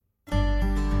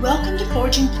Welcome to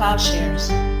Forging Plowshares.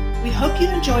 We hope you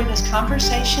enjoy this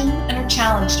conversation and are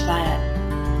challenged by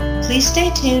it. Please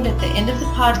stay tuned at the end of the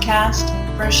podcast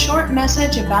for a short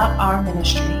message about our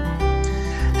ministry.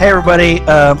 Hey everybody,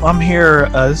 I'm here,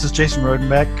 this is Jason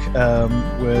Rodenbeck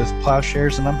with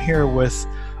Plowshares, and I'm here with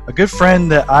a good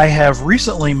friend that I have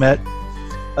recently met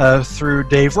through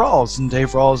Dave Rawls, and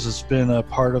Dave Rawls has been a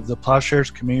part of the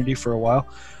Plowshares community for a while.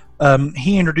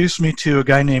 He introduced me to a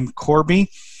guy named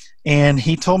Corby, and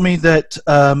he told me that,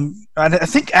 I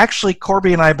think actually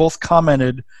Corby and I both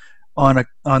commented on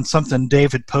something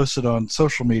Dave had posted on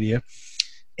social media,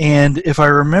 and if I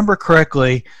remember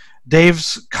correctly,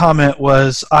 Dave's comment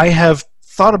was, I have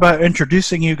thought about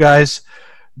introducing you guys,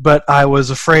 but I was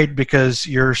afraid because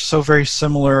you're so very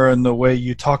similar in the way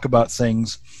you talk about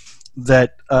things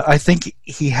that I think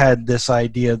he had this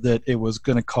idea that it was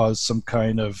going to cause some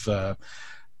kind of,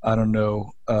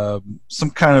 some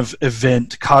kind of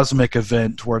event, cosmic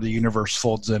event where the universe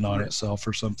folds in on itself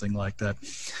or something like that.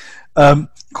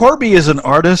 Corby is an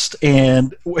artist,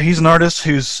 and he's an artist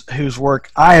whose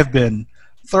work I have been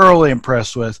thoroughly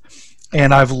impressed with,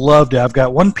 and I've loved it. I've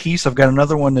got one piece. I've got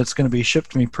another one that's going to be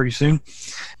shipped to me pretty soon.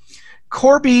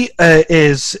 Corby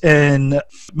is in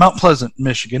Mount Pleasant,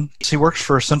 Michigan. He works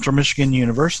for Central Michigan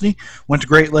University, went to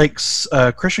Great Lakes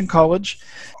Christian College.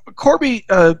 Corby,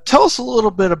 tell us a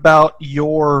little bit about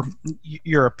you're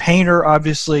a painter,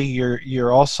 obviously.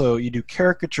 You're also, you do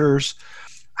caricatures.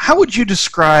 How would you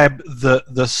describe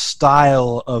the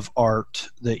style of art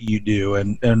that you do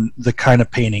and the kind of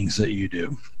paintings that you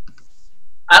do?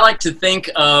 I like to think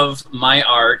of my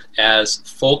art as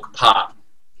folk pop,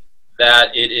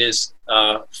 that it is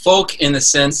folk in the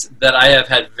sense that I have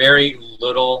had very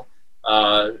little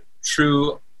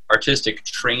true artistic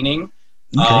training,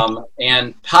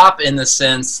 and pop in the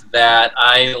sense that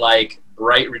I like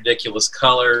bright, ridiculous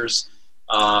colors,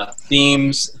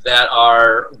 themes that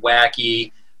are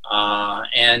wacky,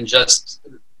 and just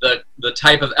the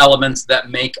type of elements that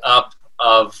make up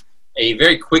of a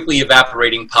very quickly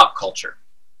evaporating pop culture.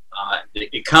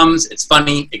 It comes, it's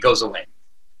funny, it goes away.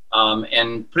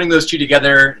 And putting those two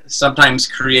together sometimes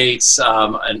creates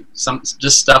some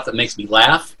just stuff that makes me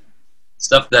laugh,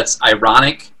 stuff that's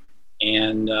ironic,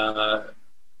 and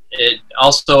it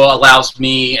also allows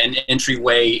me an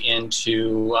entryway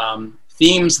into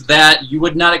themes that you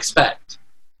would not expect.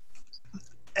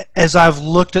 As I've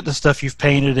looked at the stuff you've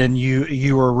painted, and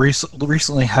you were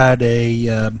recently had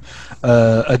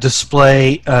a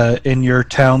display in your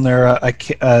town there.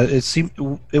 It seemed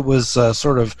it was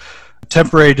sort of a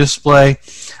temporary display,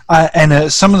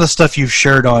 and some of the stuff you've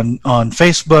shared on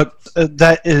Facebook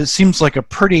seems like a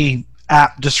pretty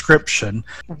apt description.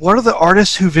 What are the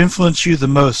artists who've influenced you the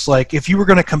most? Like, if you were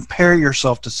going to compare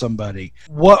yourself to somebody,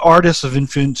 what artists have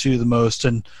influenced you the most?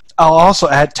 And I'll also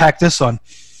tack this on.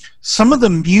 Some of the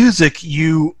music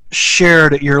you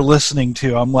shared that you're listening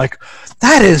to, I'm like,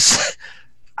 that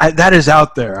is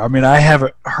out there. I mean, I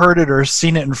haven't heard it or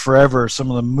seen it in forever. Some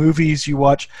of the movies you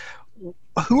watch.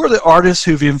 Who are the artists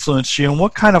who've influenced you, and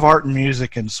what kind of art and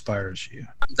music inspires you?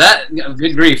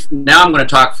 Good grief. Now I'm going to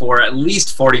talk for at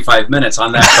least 45 minutes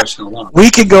on that question alone. We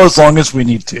can go as long as we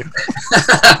need to.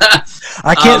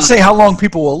 I can't say how long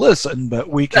people will listen, but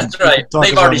we can. That's right.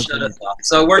 They've already shut us off,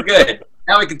 so we're good.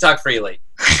 Now we can talk freely.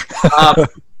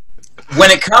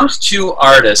 When it comes to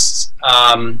artists,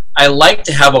 I like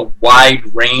to have a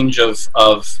wide range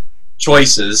of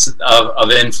choices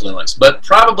of influence, but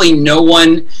probably no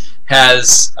one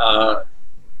has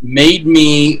made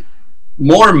me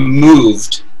more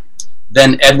moved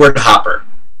than Edward Hopper.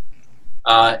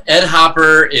 Ed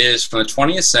Hopper is from the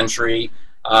 20th century.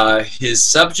 His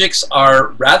subjects are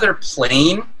rather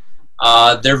plain.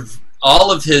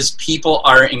 All of his people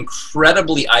are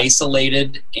incredibly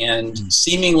isolated and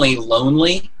seemingly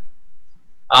lonely.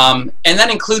 And that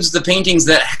includes the paintings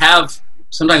that have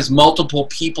sometimes multiple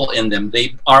people in them.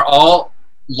 They are all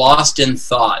lost in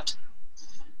thought.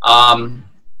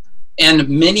 And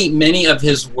many of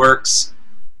his works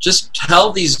just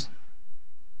tell these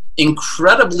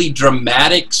incredibly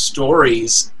dramatic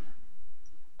stories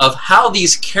of how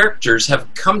these characters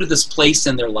have come to this place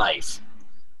in their life.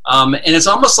 And it's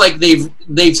almost like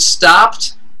they've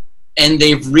stopped and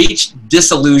they've reached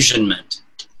disillusionment.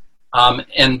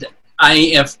 And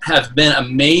I have been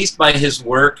amazed by his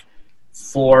work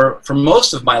for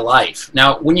most of my life.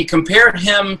 Now, when you compare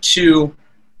him to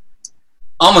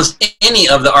almost any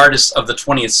of the artists of the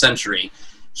 20th century,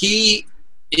 he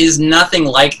is nothing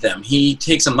like them. He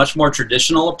takes a much more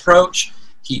traditional approach.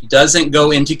 He doesn't go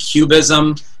into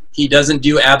cubism. He doesn't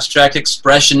do abstract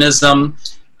expressionism.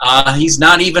 He's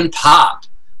not even pop.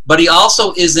 but he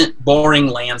also isn't boring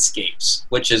landscapes,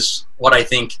 which is what I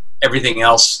think everything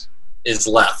else is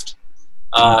left.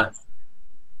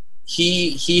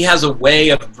 He has a way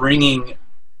of bringing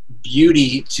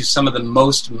beauty to some of the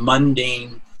most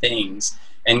mundane things.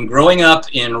 And growing up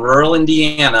in rural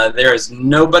Indiana, there is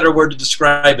no better word to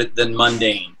describe it than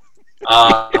mundane.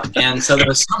 And so there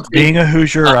was something. Being a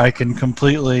Hoosier, I can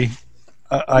completely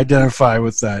identify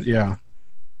with that. Yeah.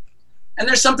 And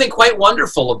there's something quite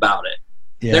wonderful about it.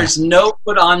 Yeah. There's no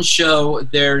put-on show.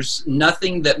 There's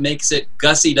nothing that makes it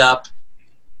gussied up.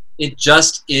 It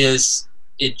just is.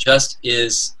 It just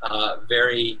is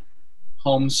very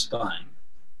homespun.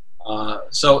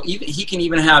 So even he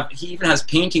even has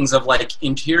paintings of like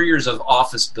interiors of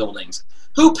office buildings.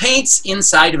 Who paints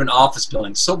inside of an office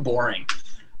building? So boring.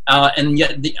 And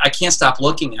yet I can't stop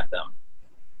looking at them.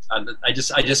 I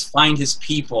just find his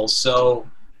people so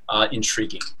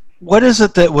intriguing. What is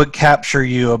it that would capture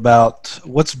you about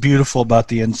what's beautiful about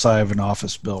the inside of an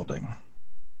office building?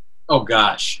 Oh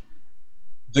gosh,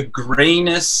 the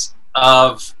grayness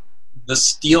of the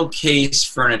steel case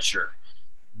furniture,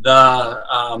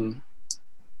 the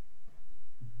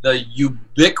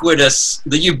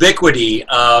ubiquity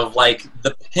of like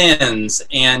the pens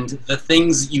and the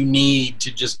things you need to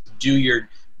just do your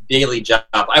daily job.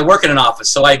 I work in an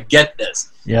office, so I get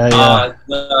this. Yeah.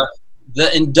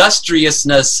 The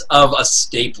industriousness of a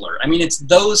stapler. I mean, it's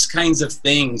those kinds of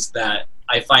things that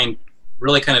I find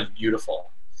really kind of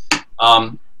beautiful.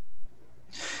 There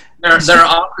are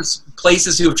office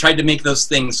places who have tried to make those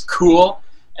things cool,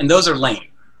 and those are lame.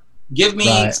 Give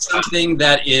me something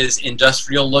that is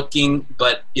industrial looking,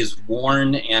 but is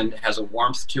worn and has a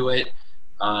warmth to it,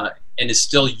 and is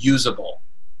still usable.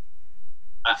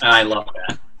 And I love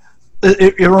that.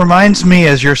 It reminds me,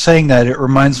 as you're saying that, it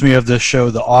reminds me of the show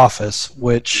The Office,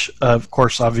 which, of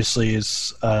course, obviously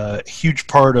is a huge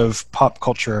part of pop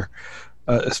culture,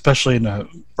 especially in the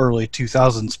early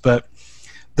 2000s. But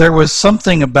there was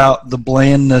something about the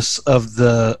blandness of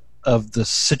the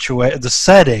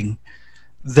setting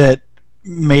that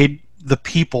made the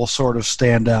people sort of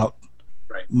stand out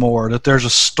more. That there's a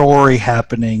story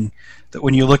happening. That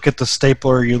when you look at the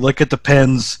stapler, you look at the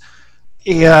pens.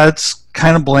 Yeah, it's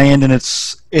kind of bland and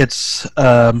it's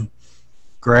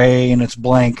gray and it's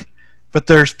blank, but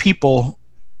there's people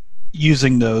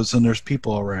using those and there's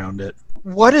people around it.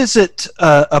 What is it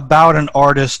about an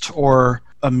artist or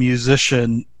a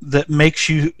musician that makes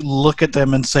you look at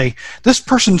them and say, this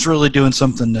person's really doing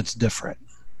something that's different?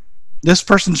 This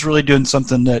person's really doing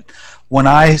something that when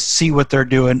I see what they're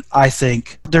doing, I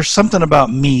think there's something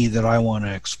about me that I want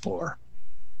to explore.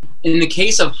 In the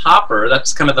case of Hopper,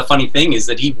 that's kind of the funny thing, is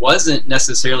that he wasn't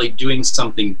necessarily doing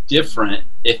something different,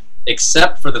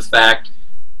 except for the fact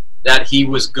that he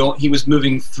was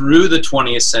moving through the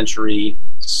 20th century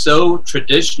so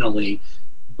traditionally,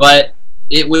 but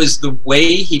it was the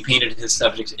way he painted his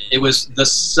subjects. It was the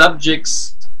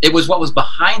subjects. It was what was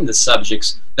behind the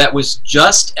subjects that was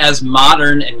just as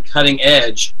modern and cutting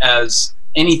edge as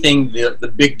anything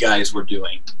the big guys were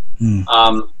doing.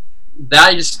 That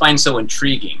I just find so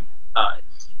intriguing.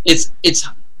 It's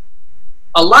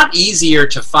a lot easier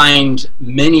to find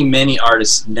many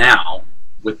artists now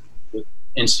with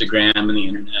Instagram and the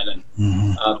internet and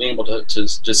being able to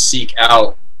just seek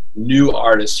out new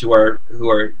artists who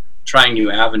are trying new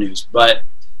avenues. But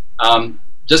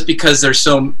just because there's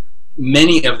so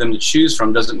many of them to choose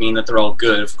from doesn't mean that they're all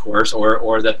good, of course,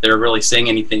 or that they're really saying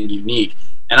anything unique.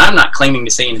 And I'm not claiming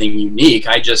to say anything unique.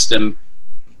 I just am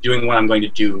doing what I'm going to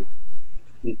do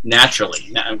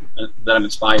naturally, that I'm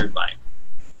inspired by.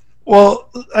 Well,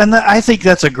 and I think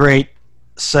that's a great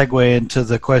segue into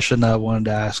the question that I wanted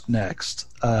to ask next.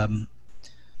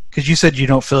 Because you said you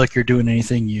don't feel like you're doing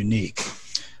anything unique.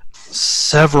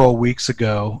 Several weeks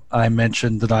ago, I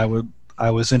mentioned that I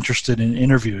was interested in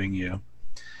interviewing you.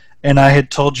 And I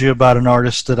had told you about an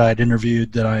artist that I'd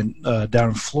interviewed down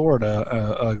in Florida,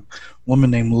 a woman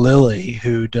named Lily,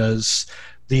 who does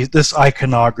this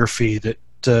iconography that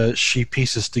she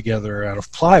pieces together out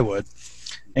of plywood.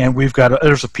 And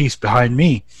there's a piece behind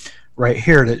me right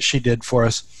here that she did for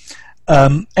us.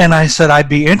 And I said, I'd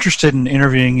be interested in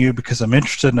interviewing you because I'm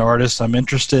interested in artists. I'm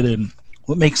interested in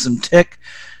what makes them tick,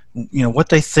 what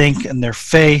they think and their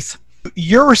faith.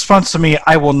 Your response to me,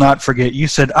 I will not forget. You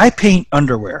said, I paint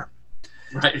underwear.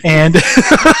 Right. And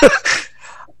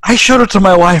I showed it to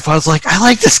my wife. I was like, I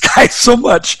like this guy so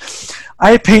much.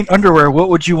 I paint underwear. What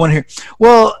would you want to hear?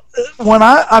 Well,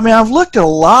 I've looked at a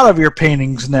lot of your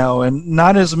paintings now, and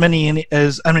not as many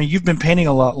as you've been painting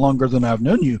a lot longer than I've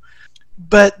known you.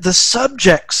 But the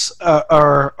subjects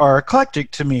are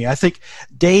eclectic to me. I think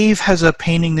Dave has a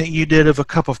painting that you did of a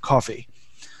cup of coffee.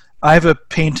 I have a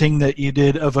painting that you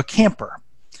did of a camper.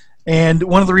 And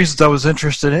one of the reasons I was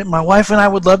interested in it, my wife and I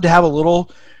would love to have a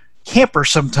little camper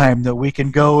sometime that we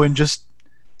can go and just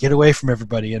get away from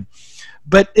everybody.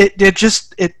 But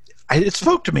it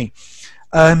spoke to me.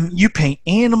 You paint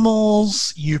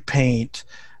animals, you paint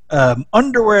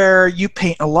underwear, you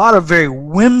paint a lot of very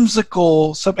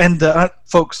whimsical stuff. And the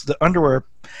underwear,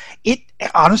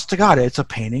 honest to God, it's a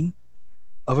painting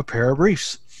of a pair of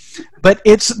briefs. But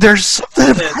there's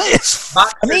something. It's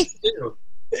funny.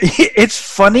 It's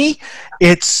funny.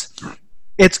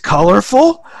 It's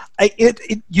colorful.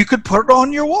 You could put it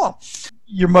on your wall.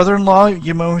 Your mother-in-law,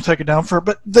 you might take it down for her.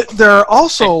 But there are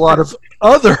also a lot of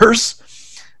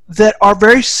others that are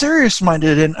very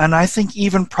serious-minded and I think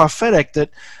even prophetic that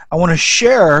I want to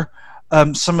share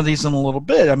some of these in a little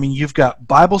bit. I mean, you've got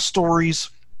Bible stories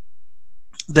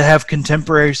that have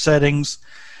contemporary settings.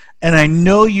 And I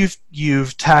know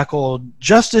you've tackled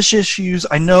justice issues.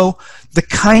 I know the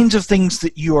kinds of things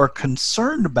that you are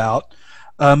concerned about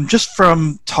just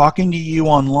from talking to you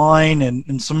online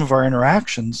and some of our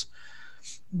interactions.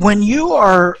 When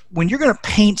you're going to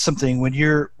paint something, when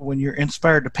you're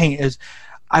inspired to paint,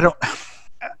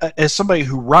 as somebody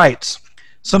who writes,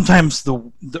 sometimes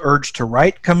the urge to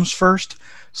write comes first.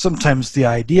 Sometimes the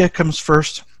idea comes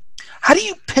first. How do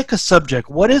you pick a subject?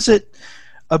 What is it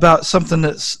about something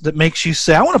that makes you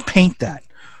say, I want to paint that?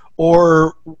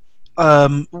 Or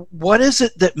what is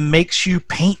it that makes you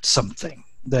paint something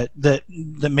that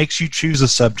makes you choose a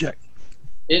subject?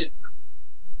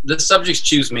 The subjects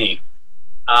choose me.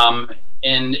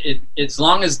 And as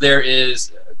long as there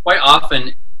is, quite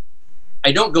often,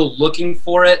 I don't go looking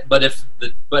for it, but if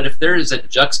there is a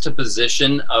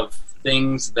juxtaposition of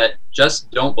things that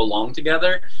just don't belong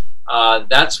together,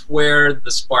 that's where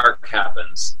the spark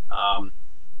happens.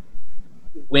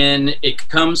 When it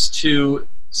comes to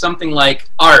something like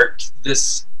art,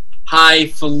 this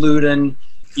highfalutin,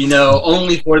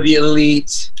 only for the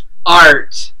elite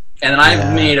art, and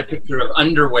I've made a picture of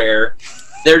underwear,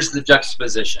 there's the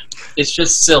juxtaposition. It's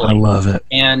just silly. I love it.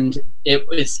 And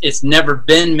it's never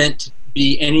been meant to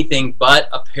be anything but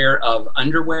a pair of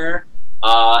underwear,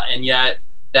 and yet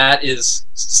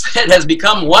it has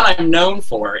become what I'm known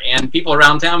for, and people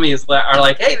around town are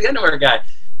like, hey, the underwear guy.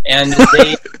 And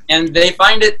they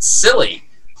find it silly,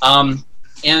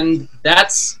 and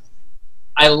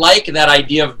I like that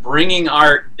idea of bringing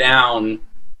art down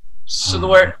so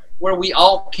where we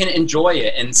all can enjoy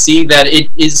it and see that it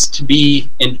is to be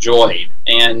enjoyed,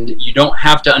 and you don't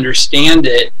have to understand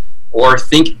it or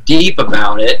think deep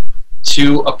about it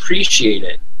to appreciate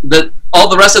it. All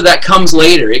the rest of that comes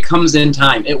later. It comes in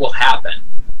time. It will happen.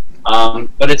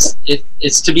 But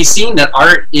it's to be seen that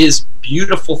art is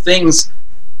beautiful things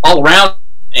all around,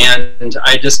 and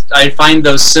I find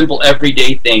those simple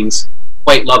everyday things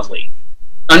quite lovely.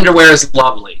 Underwear is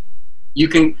lovely. You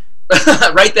can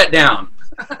write that down.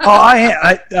 Oh,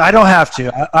 I don't have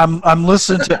to. I'm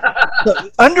listening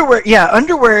to underwear. Yeah,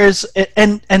 underwear is,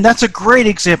 and that's a great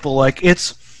example. Like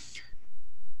it's.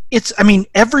 I mean,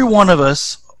 every one of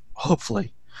us,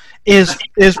 hopefully, is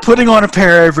putting on a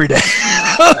pair every day.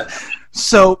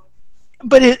 So.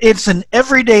 But it's an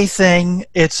everyday thing.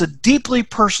 It's a deeply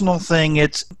personal thing.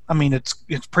 It's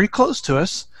pretty close to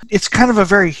us. It's kind of a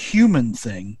very human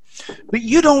thing. But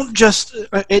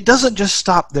it doesn't just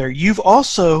stop there. You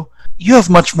have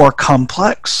much more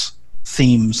complex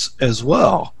themes as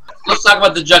well. Let's talk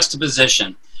about the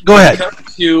juxtaposition. Go ahead.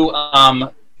 To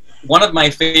one of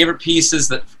my favorite pieces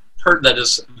that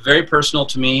is very personal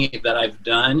to me that I've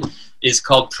done is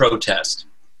called Protest.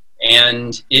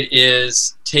 And it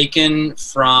is taken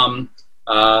from,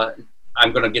 I'm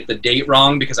going to get the date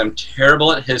wrong because I'm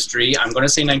terrible at history. I'm going to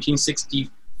say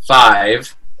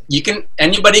 1965.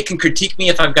 Anybody can critique me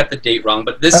if I've got the date wrong,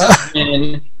 but this is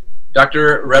when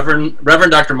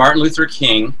Reverend Dr. Martin Luther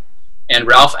King and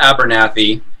Ralph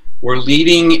Abernathy were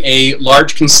leading a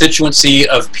large constituency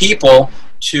of people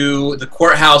to the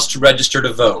courthouse to register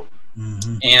to vote.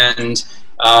 Mm-hmm. And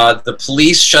the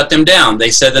police shut them down.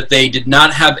 They said that they did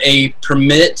not have a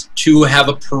permit to have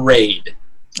a parade.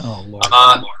 Oh, Lord.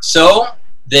 So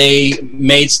they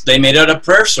made it a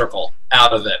prayer circle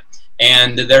out of it.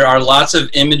 And there are lots of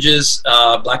images,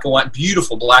 black and white,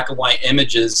 beautiful black and white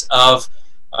images of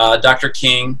Dr.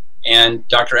 King and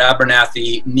Dr.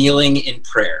 Abernathy kneeling in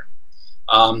prayer.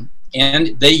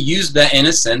 And they used that, in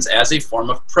a sense, as a form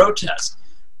of protest.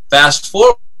 Fast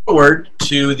forward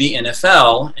to the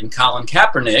NFL and Colin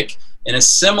Kaepernick in a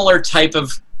similar type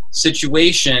of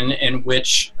situation in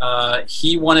which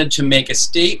he wanted to make a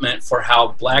statement for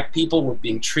how black people were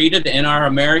being treated in our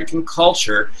American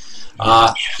culture.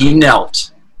 He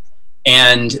knelt,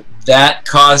 and that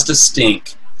caused a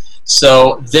stink.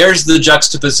 So there's the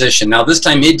juxtaposition. Now this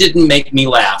time it didn't make me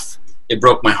laugh. It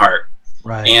broke my heart.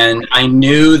 Right. And I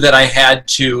knew that I had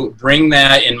to bring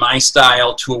that in my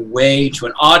style to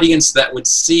an audience that would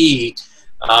see,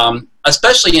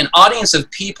 especially an audience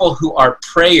of people who are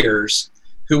prayers,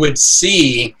 who would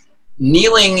see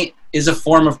kneeling is a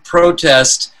form of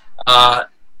protest,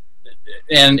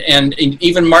 and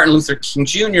even Martin Luther King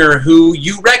Jr., who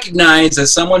you recognize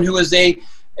as someone who is a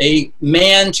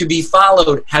man to be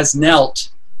followed, has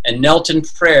knelt in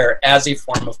prayer as a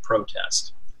form of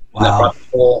protest. Wow. That brought the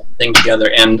whole thing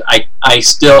together, and I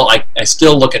still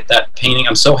look at that painting.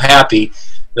 I'm so happy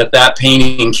that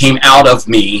painting came out of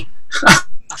me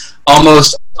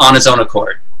almost on its own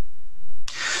accord.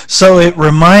 So it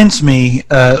reminds me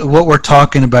what we're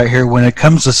talking about here when it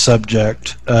comes to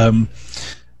subject.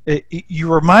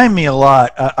 You remind me a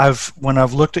lot. When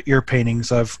I've looked at your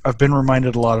paintings, I've been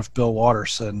reminded a lot of Bill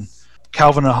Watterson.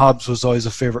 Calvin and Hobbes was always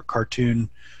a favorite cartoon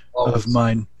of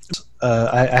mine.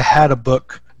 I had a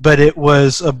book, but it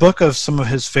was a book of some of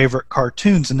his favorite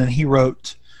cartoons, and then he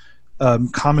wrote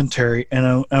commentary.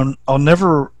 And I'll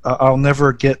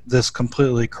never get this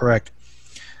completely correct,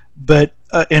 but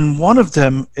in one of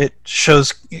them it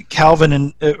shows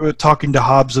Calvin talking to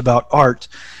Hobbes about art,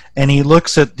 and he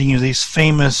looks at these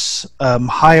famous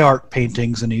high art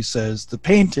paintings, and he says the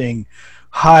painting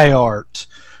high art,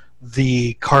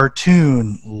 the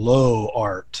cartoon low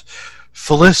art,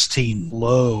 Philistine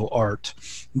low art,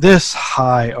 this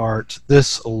high art,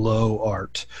 this low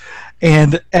art.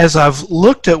 And as I've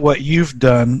looked at what you've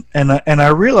done, and I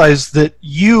realize that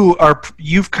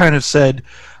you've kind of said,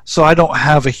 so I don't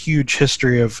have a huge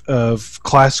history of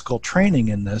classical training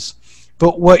in this,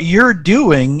 but what you're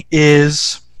doing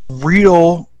is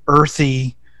real,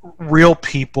 earthy, real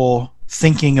people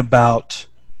thinking about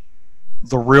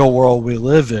the real world we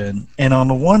live in. And on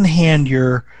the one hand,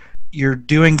 you're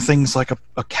doing things like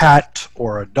a cat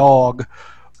or a dog,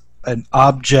 an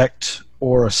object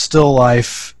or a still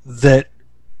life that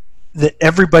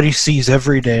everybody sees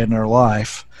every day in their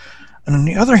life. And on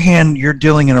the other hand, you're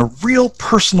dealing in a real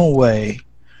personal way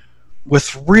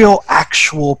with real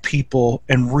actual people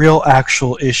and real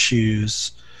actual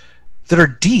issues that are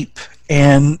deep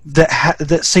and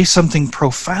that say something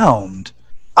profound.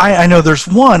 I know there's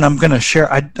one I'm going to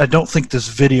share. I don't think this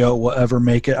video will ever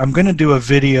make it. I'm going to do a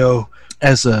video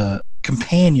as a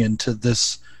companion to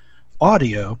this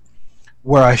audio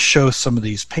where I show some of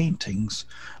these paintings.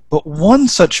 But one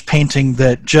such painting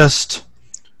that just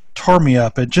tore me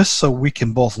up, and just so we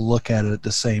can both look at it at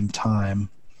the same time,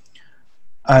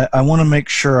 I want to make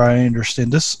sure I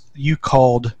understand. This you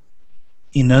called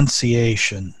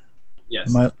Enunciation.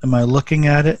 Yes. Am I looking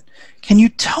at it? Can you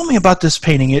tell me about this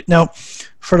painting? Now,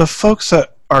 for the folks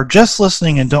that are just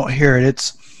listening and don't hear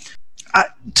it,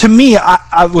 to me,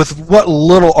 with what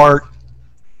little art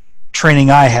training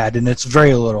I had, and it's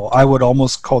very little, I would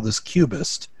almost call this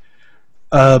cubist.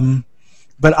 But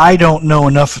I don't know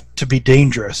enough to be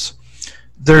dangerous.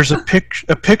 There's a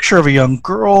picture of a young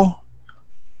girl.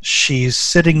 She's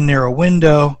sitting near a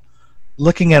window,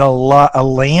 looking at a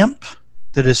lamp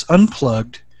that is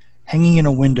unplugged, hanging in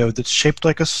a window that's shaped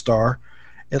like a star.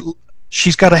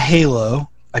 She's got a halo,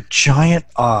 a giant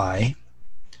eye.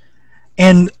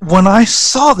 And when I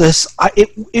saw this,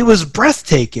 it was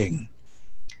breathtaking.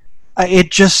 I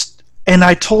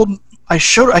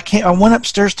went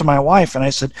upstairs to my wife and I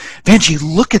said, Vanjie,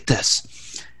 look at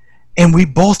this. And we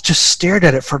both just stared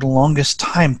at it for the longest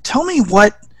time. Tell me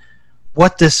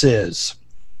what this is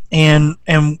and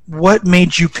what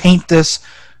made you paint this.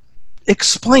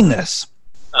 Explain this.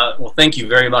 Well, thank you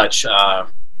very much.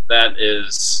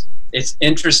 It's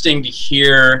interesting to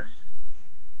hear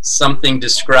something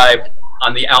described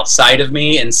on the outside of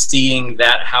me and seeing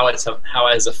that how it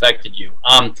has affected you.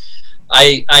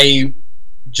 I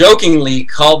jokingly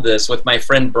called this with my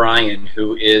friend Brian,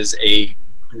 who is a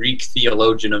Greek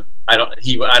theologian. I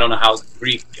don't know how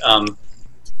Greek.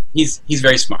 He's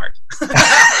very smart.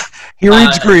 He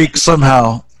reads Greek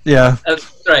somehow. Yeah,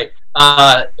 that's right.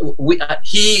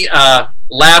 He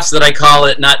laughs that I call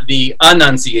it not the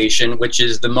Annunciation, which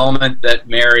is the moment that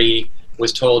Mary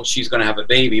was told she's going to have a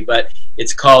baby, but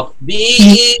it's called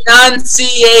the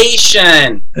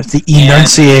Enunciation. It's the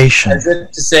Enunciation. As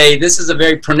if to say, this is a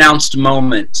very pronounced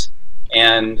moment,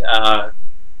 and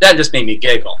that just made me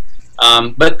giggle.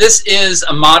 But this is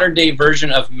a modern-day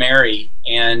version of Mary,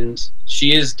 and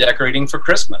she is decorating for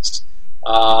Christmas.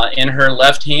 In her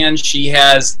left hand, she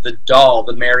has the doll,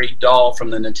 the Mary doll from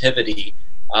the Nativity,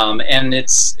 and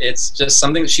it's just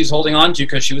something that she's holding on to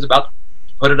because she was about to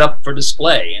put it up for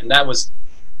display, and I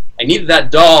needed that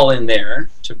doll in there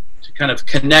to kind of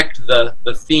connect the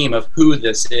theme of who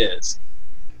this is.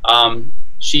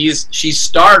 She's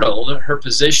startled. Her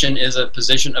position is a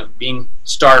position of being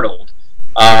startled,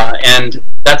 and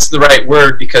that's the right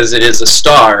word because it is a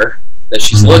star that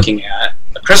she's looking at,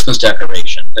 a Christmas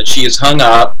decoration that she has hung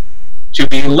up to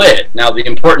be lit. Now, the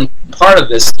important part of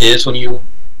this is when you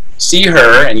see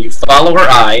her and you follow her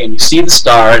eye and you see the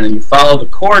star and then you follow the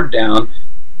cord down,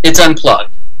 it's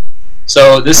unplugged.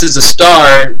 So this is a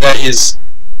star that is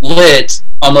lit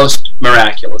almost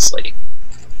miraculously.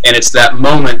 And it's that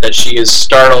moment that she is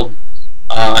startled,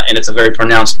 and it's a very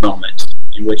pronounced moment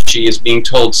in which she is being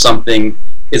told something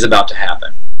is about to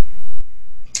happen.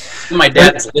 In my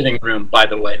dad's living room, by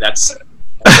the way, that's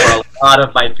where a lot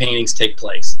of my paintings take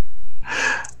place.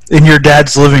 In your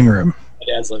dad's living room? My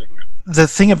dad's living room. The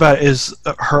thing about it is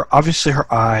obviously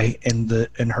her eye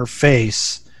and her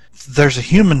face, there's a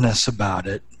humanness about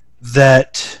it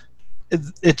that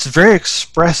it's very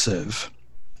expressive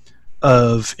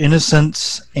of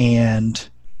innocence and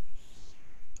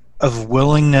of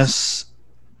willingness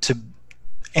to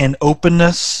and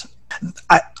openness.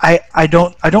 I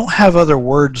don't have other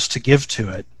words to give to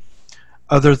it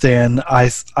other than I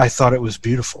thought it was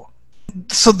beautiful.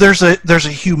 So there's a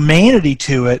humanity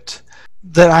to it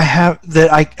that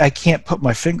I can't put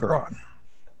my finger on.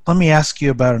 Let me ask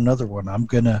you about another one. I'm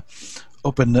gonna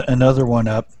open another one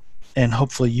up, and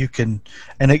hopefully you can.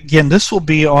 And again, this will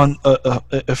be on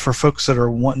for folks that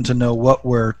are wanting to know what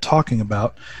we're talking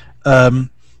about. You'll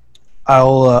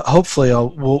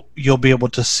be able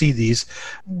to see these.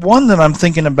 One that I'm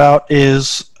thinking about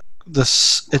is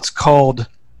this. It's called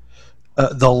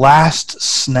The Last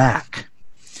Snack,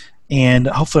 and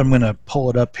hopefully I'm going to pull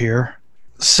it up here.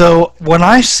 So when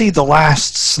I see The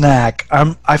Last Snack,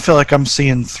 I feel like I'm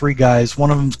seeing three guys.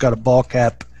 One of them's got a ball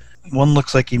cap. One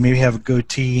looks like he maybe have a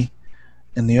goatee,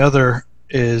 and the other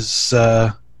is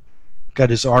got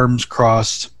his arms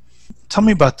crossed. Tell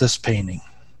me about this painting.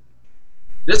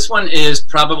 This one is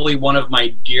probably one of my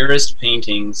dearest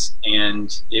paintings,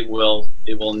 and it will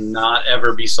not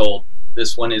ever be sold.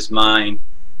 This one is mine.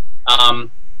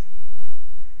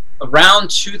 Around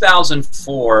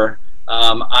 2004,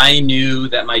 I knew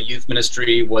that my youth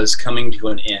ministry was coming to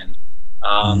an end.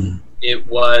 It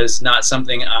was not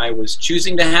something I was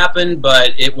choosing to happen,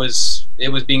 but it was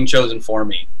being chosen for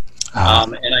me.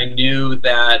 And I knew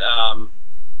that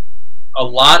a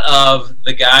lot of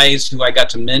the guys who I got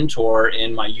to mentor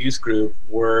in my youth group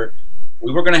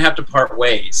we were going to have to part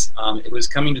ways. It was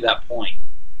coming to that point.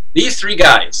 These three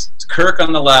guys, it's Kirk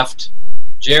on the left,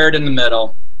 Jared in the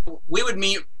middle, we would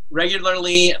meet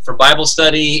regularly for Bible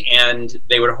study, and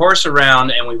they would horse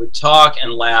around, and we would talk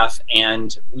and laugh,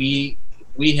 and we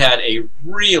had a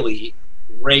really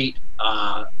great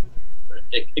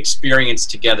experience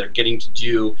together, getting to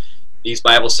do these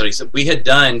Bible studies that we had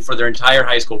done for their entire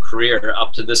high school career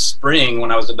up to this spring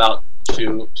when I was about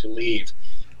to leave.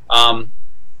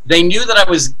 They knew that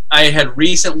I had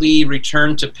recently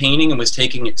returned to painting and was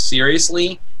taking it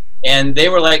seriously, and they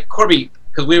were like, Corby,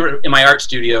 because we were in my art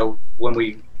studio when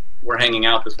we were hanging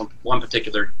out this one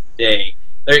particular day.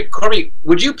 They're like, Corby,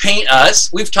 would you paint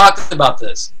us? We've talked about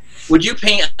this. Would you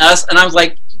paint us? And I was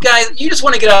like, guys, you just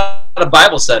want to get out of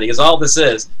Bible study is all this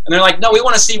is. And they're like, no, we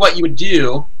want to see what you would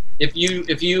do if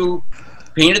you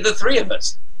painted the three of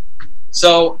us.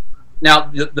 So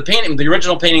now the painting, the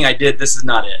original painting I did, this is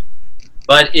not it.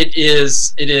 But it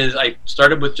is, I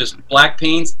started with just black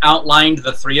paints, outlined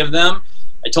the three of them.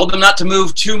 I told them not to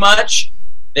move too much.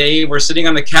 They were sitting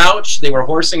on the couch. They were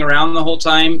horsing around the whole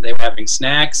time. They were having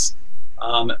snacks.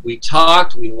 We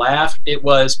talked. We laughed. It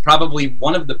was probably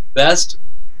one of the best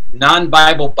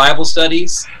non-Bible Bible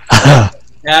studies I've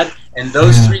had. And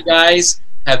those three guys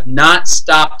have not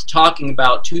stopped talking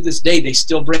about, to this day, they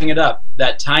still bring it up,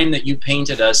 that time that you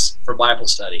painted us for Bible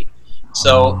study.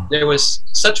 So there was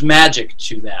such magic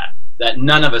to that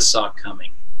none of us saw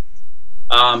coming.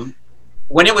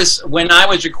 When I was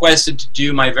requested to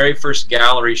do my very first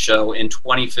gallery show in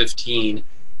 2015,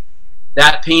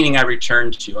 that painting I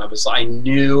returned to. I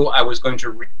knew I was going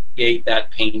to recreate that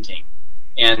painting,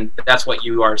 and that's what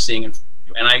you are seeing.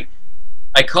 And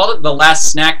I called it The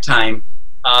Last Snack Time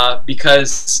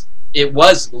because it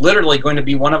was literally going to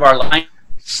be one of our lines.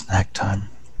 Snack time.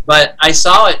 But I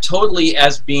saw it totally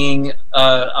as being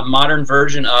a modern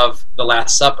version of The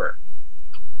Last Supper.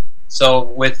 So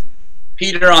with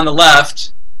Peter on the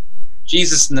left,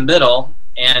 Jesus in the middle,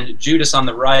 and Judas on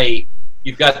the right,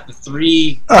 you've got the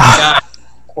three guys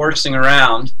horsing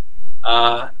around,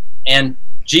 and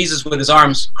Jesus with his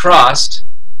arms crossed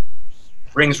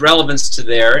brings relevance to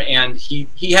there, and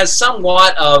he has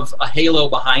somewhat of a halo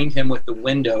behind him with the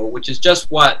window, which is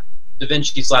just what Da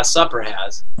Vinci's Last Supper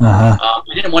has. I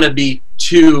didn't want to be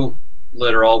too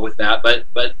literal with that, but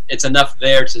it's enough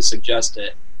there to suggest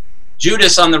it.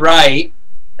 Judas on the right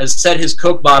has set his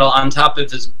Coke bottle on top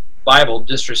of his Bible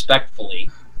disrespectfully.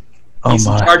 He's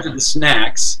in charge of the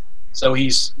snacks, so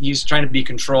he's trying to be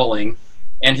controlling,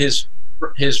 and his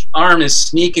arm is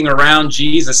sneaking around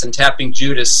Jesus and tapping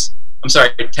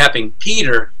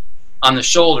Peter on the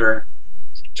shoulder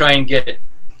to try and get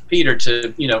Peter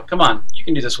to, come on, you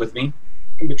can do this with me.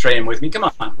 You can betray him with me.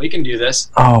 Come on, we can do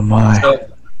this. Oh my.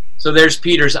 So there's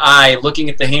Peter's eye looking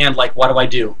at the hand like, what do I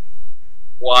do?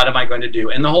 What am I going to do?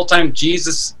 And the whole time,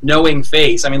 Jesus' knowing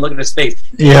face, look at his face.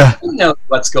 Yeah. He knows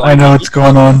what's going on. I know what's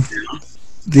going on.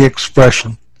 The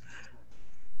expression.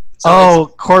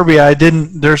 So Corby,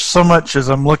 there's so much as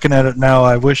I'm looking at it now.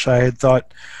 I wish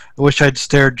I'd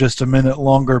stared just a minute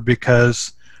longer,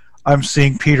 because I'm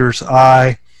seeing Peter's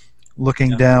eye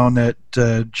looking down at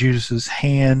Judas's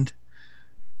hand,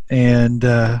 and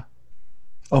oh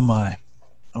my.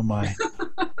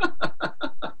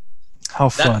 How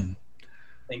fun.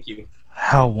 Thank you.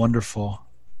 How wonderful.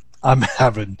 I'm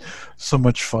having so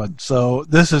much fun. So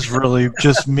this is really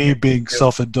just me being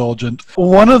self-indulgent.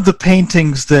 One of the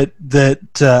paintings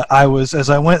that I was, as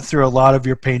I went through a lot of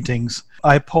your paintings,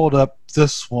 I pulled up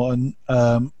this one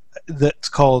that's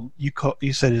called,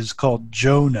 you said is called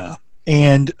Jonah.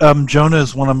 And Jonah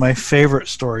is one of my favorite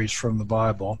stories from the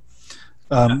Bible.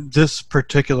 This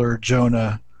particular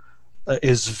Jonah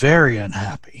is very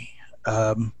unhappy,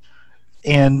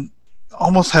 and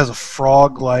almost has a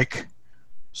frog-like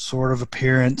sort of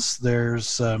appearance.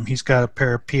 There's he's got a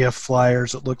pair of PF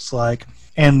flyers, it looks like,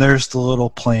 and there's the little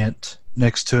plant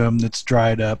next to him that's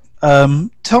dried up.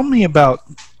 Tell me about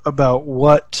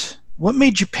what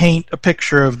made you paint a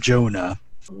picture of Jonah?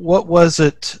 What was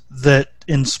it that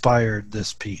inspired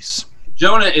this piece?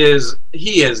 Jonah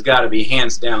he has got to be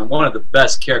hands down one of the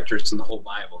best characters in the whole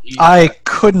Bible. I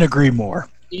couldn't agree more.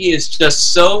 He is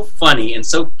just so funny and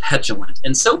so petulant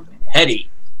and so petty.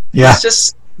 Yeah.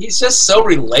 He's just so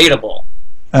relatable.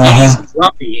 Uh-huh. He's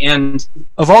grumpy, and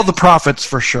of all the prophets,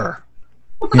 for sure.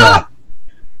 Yeah.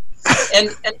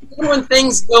 and even when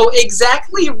things go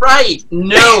exactly right,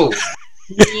 no,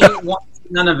 he wants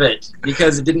none of it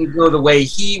because it didn't go the way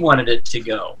he wanted it to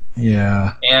go.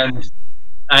 Yeah. And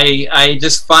I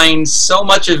just find so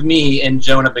much of me in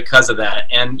Jonah because of that.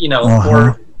 And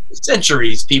for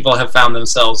centuries, people have found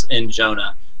themselves in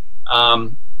Jonah.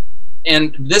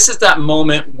 And this is that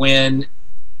moment when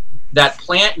that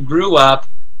plant grew up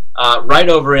right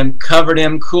over him, covered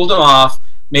him, cooled him off,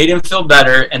 made him feel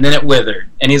better, and then it withered.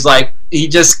 And he's like, he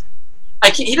doesn't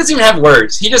even have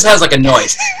words. He just has like a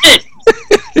noise.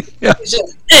 Yeah. He's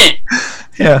just,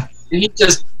 Yeah. And he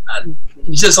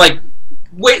just like,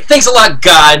 wait, thanks a lot,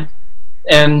 God.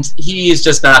 And he is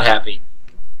just not happy.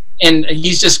 And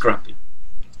he's just grumpy.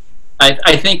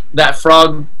 I think that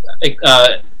frog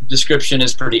description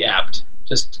is pretty apt.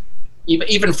 Just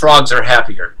even frogs are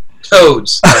happier.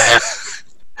 Toads are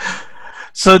happier.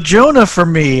 So Jonah, for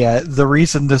me, the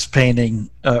reason this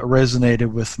painting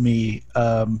resonated with me,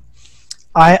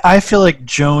 I feel like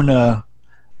Jonah,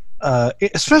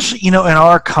 especially in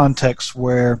our context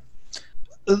where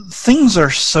things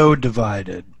are so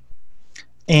divided,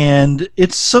 and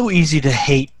it's so easy to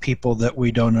hate people that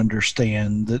we don't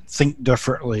understand, that think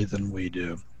differently than we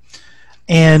do.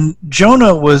 And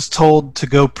Jonah was told to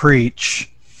go preach,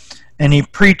 and he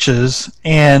preaches,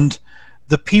 and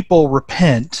the people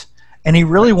repent, and he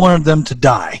really wanted them to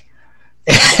die.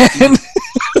 And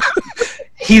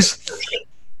he's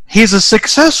a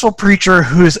successful preacher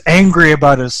who is angry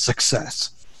about his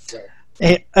success.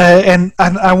 And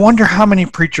I wonder how many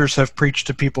preachers have preached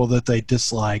to people that they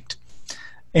disliked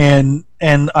and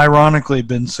ironically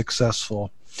been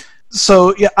successful.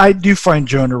 So yeah, I do find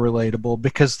Jonah relatable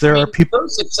because there are people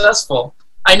so successful.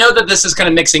 I know that this is kind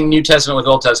of mixing New Testament with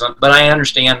Old Testament, but I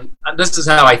understand. This is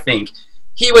how I think.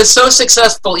 He was so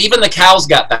successful, even the cows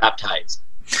got baptized.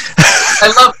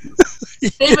 I love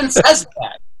it. It even says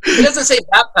that. It doesn't say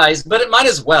baptized, but it might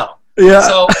as well. Yeah.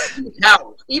 So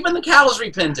even the cows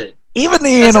repented. Even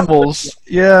the animals.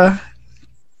 Yeah.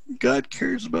 God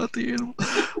cares about the animals.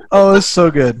 Oh, it's so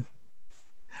good.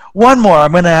 One more.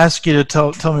 I'm going to ask you to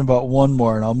tell me about one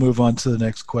more, and I'll move on to the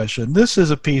next question. This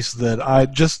is a piece that I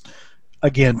just,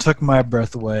 again, took my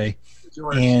breath away.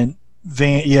 George. And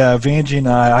Vanjie and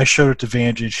I showed it to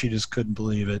Vanjie, and she just couldn't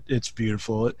believe it. It's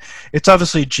beautiful. It's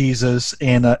obviously Jesus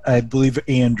and I believe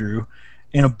Andrew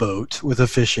in a boat with a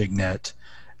fishing net.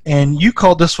 And you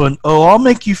called this one, "Oh, I'll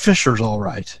make you fishers all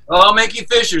right." Oh, I'll make you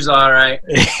fishers all right.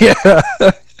 Yeah.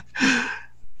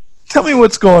 Tell me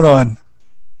what's going on.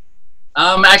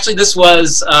 Actually, this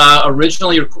was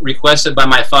originally requested by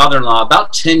my father-in-law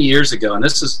about 10 years ago, and I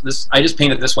just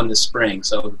painted this one this spring,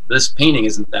 so this painting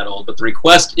isn't that old. But the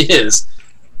request is,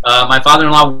 my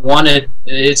father-in-law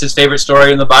it's his favorite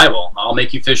story in the Bible. I'll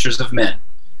make you fishers of men,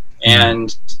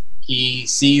 and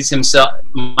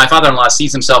my father-in-law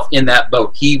sees himself in that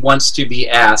boat. He wants to be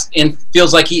asked, and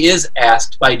feels like he is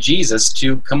asked by Jesus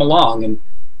to come along and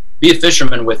be a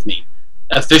fisherman with me,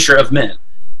 a fisher of men.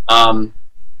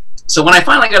 So when I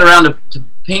finally got around to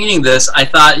painting this, I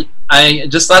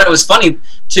just thought it was funny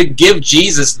to give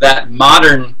Jesus that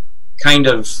modern kind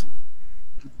of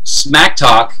smack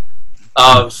talk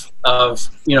of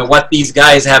what these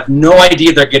guys have no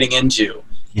idea they're getting into.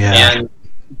 Yeah. And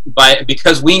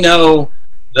because we know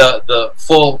the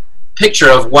full picture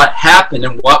of what happened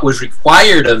and what was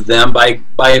required of them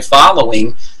by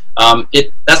following,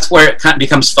 that's where it kind of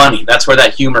becomes funny. That's where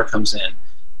that humor comes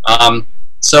in.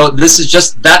 So this is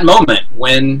just that moment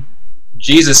when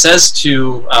Jesus says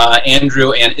to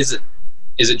Andrew, and is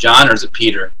it John or is it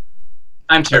Peter?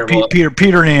 I'm terrible.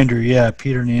 Peter and Andrew. Yeah,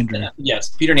 Peter and Andrew. Yes,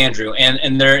 Peter and Andrew,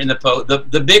 and they're in the boat.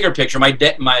 The bigger picture,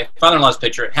 my father-in-law's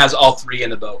picture, has all three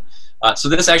in the boat. So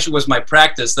this actually was my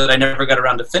practice that I never got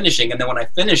around to finishing, and then when I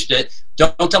finished it,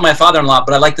 don't tell my father-in-law,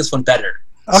 but I like this one better.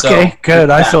 Okay,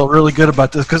 good. I felt really good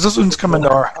about this because this one's coming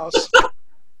to our house.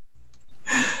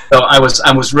 So I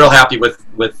was real happy with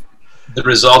the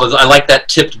result. I like that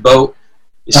tipped boat.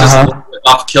 It's just a little bit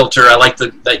off kilter. I like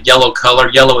that yellow color.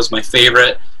 Yellow is my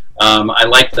favorite. I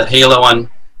like the halo on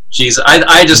Jesus.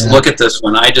 I just look at this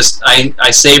one.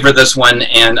 I savor this one,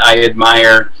 and I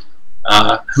admire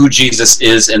who Jesus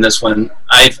is in this one.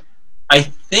 I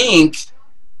think,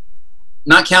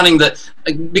 not counting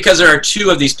because there are two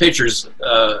of these pictures,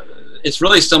 it's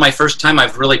really still my first time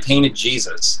I've really painted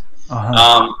Jesus.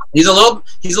 He's a little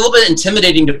bit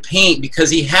intimidating to paint because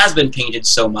he has been painted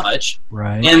so much,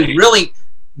 right? And really,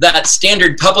 that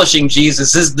standard publishing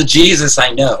Jesus is the Jesus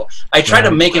I know. I try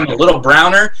to make him a little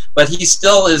browner, but he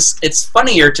still is. It's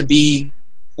funnier to be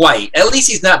white. At least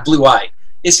he's not blue-eyed.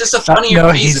 It's just a funnier.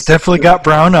 No, he's definitely got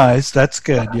brown eyes. That's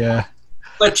good. Yeah.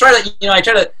 But I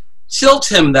try to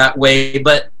tilt him that way,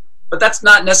 but that's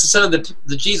not necessarily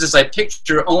the Jesus I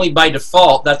picture. Only by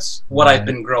default, that's what I've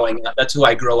been growing up. That's who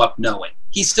I grow up knowing.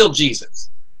 He's still Jesus.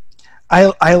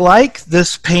 I like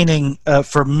this painting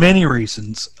for many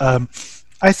reasons.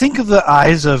 I think of the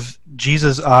eyes of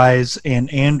Jesus' eyes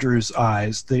and Andrew's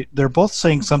eyes. They're both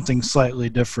saying something slightly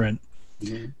different.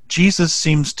 Mm-hmm. Jesus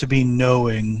seems to be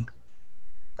knowing.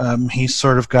 He's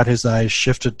sort of got his eyes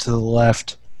shifted to the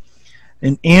left.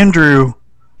 And Andrew,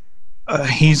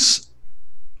 he's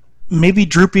maybe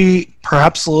droopy,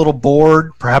 perhaps a little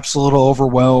bored, perhaps a little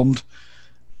overwhelmed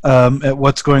at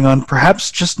what's going on,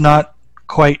 perhaps just not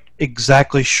quite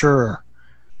exactly sure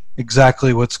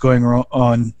exactly what's going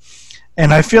on.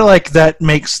 And I feel like that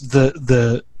makes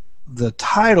the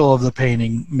title of the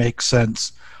painting make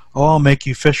sense. Oh, I'll make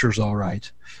you fishers, all right.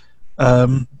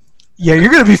 Yeah,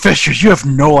 you're going to be fishers. You have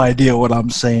no idea what I'm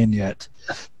saying yet.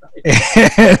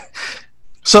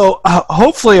 So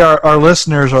hopefully our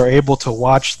listeners are able to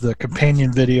watch the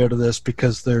companion video to this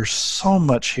because there's so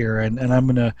much here,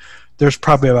 and there's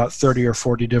probably about 30 or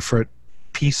 40 different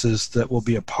pieces that will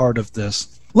be a part of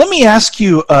this. Let me ask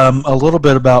you a little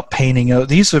bit about painting.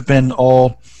 These have been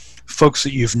all folks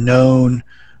that you've known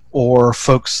or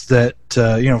folks that,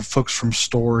 folks from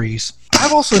stories.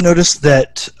 I've also noticed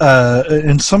that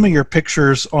in some of your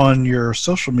pictures on your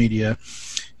social media,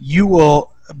 you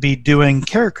will be doing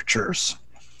caricatures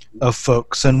of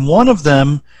folks, and one of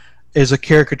them is a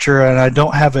caricature, and I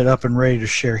don't have it up and ready to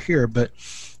share here, but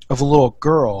of a little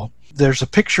girl. There's a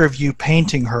picture of you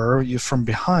painting her, you from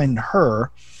behind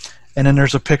her, and then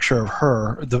there's a picture of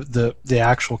her, the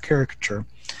actual caricature.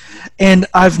 And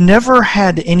I've never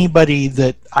had anybody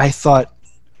that I thought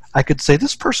I could say,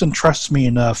 this person trusts me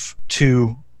enough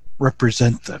to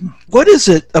represent them. What is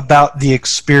it about the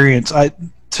experience?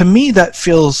 To me, that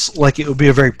feels like it would be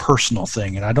a very personal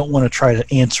thing, and I don't want to try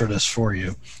to answer this for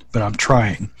you, but I'm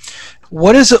trying.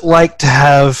 What is it like to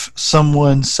have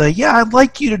someone say, yeah, I'd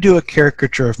like you to do a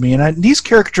caricature of me? And these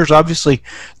caricatures, obviously,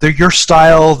 they're your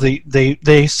style.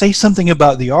 They say something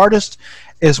about the artist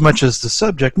as much as the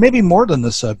subject, maybe more than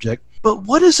the subject. But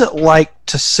what is it like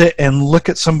to sit and look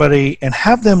at somebody and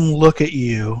have them look at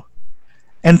you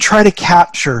and try to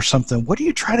capture something? What do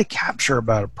you try to capture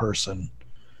about a person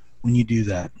when you do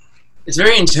that? It's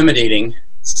very intimidating.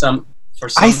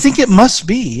 I think it must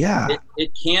be, yeah.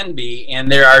 It can be,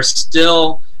 and there are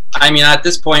still, at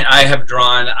this point I have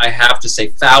drawn, I have to say,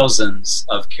 thousands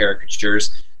of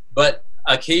caricatures, but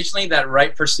occasionally that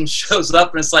right person shows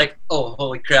up and it's like, oh,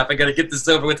 holy crap, I got to get this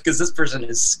over with because this person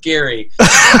is scary.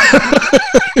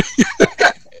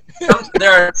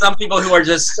 There are some people who are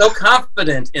just so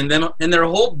confident in them in their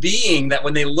whole being that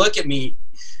when they look at me,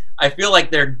 I feel like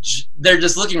they're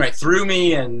just looking right through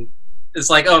me, and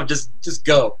it's like, oh, just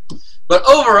go. But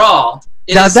overall,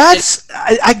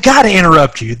 I got to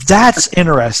interrupt you. That's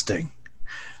interesting.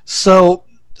 So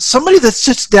somebody that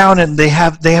sits down and they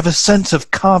have a sense of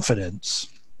confidence.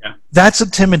 Yeah. That's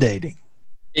intimidating.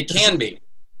 It can be.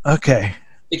 Okay.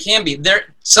 It can be.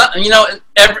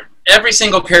 Every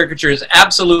single caricature is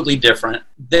absolutely different.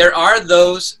 There are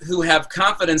those who have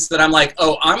confidence that I'm like,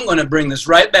 oh, I'm going to bring this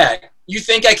right back. You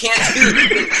think I can't do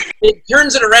it? It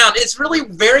turns it around. It's really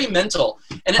very mental.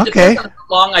 And it depends on how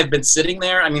long I've been sitting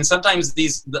there. I mean, sometimes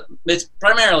it's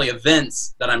primarily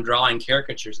events that I'm drawing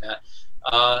caricatures at.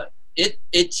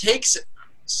 It takes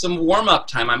some warm-up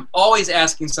time. I'm always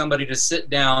asking somebody to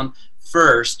sit down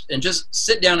first and just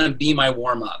sit down and be my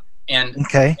warm-up. And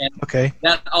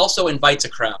that also invites a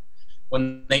crowd.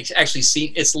 When they actually see,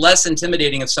 it's less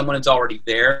intimidating if someone is already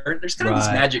there. There's kind of this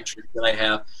magic trick that I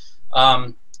have.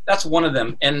 That's one of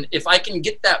them. And if I can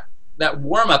get that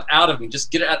warm-up out of me,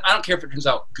 just get it out. I don't care if it turns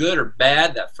out good or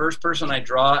bad. That first person I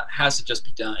draw has to just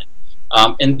be done.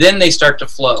 And then they start to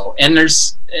flow. And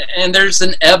there's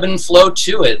an ebb and flow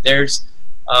to it. There's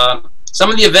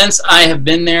some of the events I have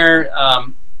been there.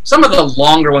 Some of the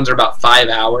longer ones are about 5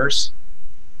 hours.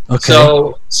 Okay.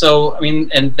 So I mean,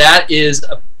 and that is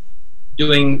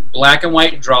doing black and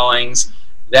white drawings.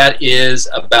 That is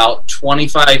about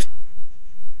 25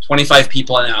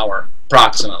 people an hour,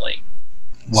 approximately.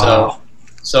 Wow.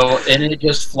 So and it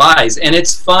just flies, and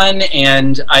it's fun,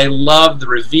 and I love the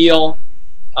reveal.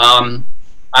 I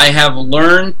have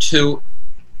learned to,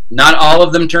 not all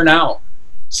of them turn out.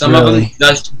 Some of them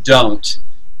just don't.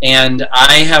 And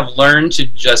I have learned to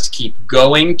just keep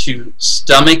going, to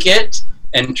stomach it,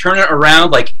 and turn it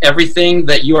around like everything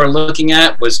that you are looking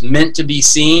at was meant to be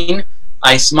seen.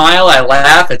 I smile, I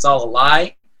laugh, it's all a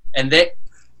lie, and they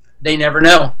never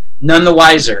know. None the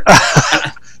wiser.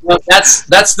 Well, that's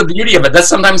the beauty of it. That's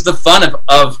sometimes the fun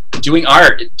of doing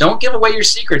art. Don't give away your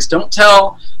secrets. Don't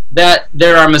tell that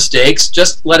there are mistakes.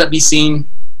 Just let it be seen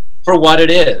for what it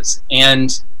is.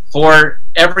 And for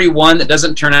every one that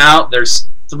doesn't turn out, there's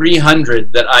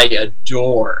 300 that I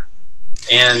adore.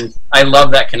 And I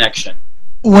love that connection.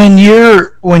 When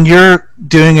you're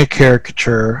doing a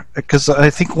caricature, because I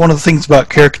think one of the things about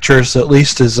caricatures, at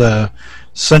least as a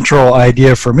central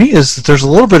idea for me, is that there's a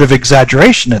little bit of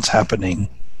exaggeration that's happening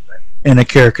in a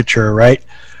caricature, right?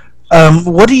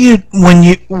 What are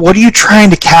you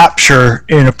trying to capture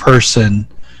in a person?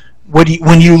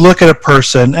 When you look at a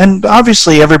person, and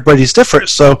obviously everybody's different,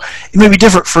 so it may be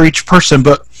different for each person,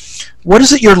 but what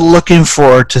is it you're looking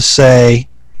for to say,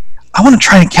 I want to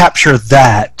try and capture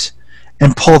that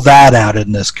and pull that out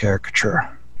in this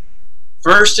caricature?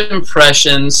 First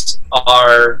impressions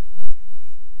are,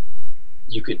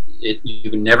 you can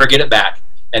never get it back.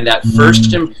 And that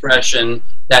first impression,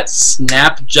 that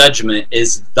snap judgment,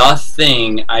 is the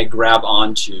thing I grab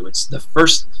onto. It's the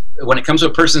first, when it comes to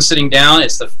a person sitting down,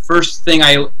 it's the first thing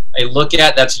I look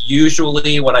at. That's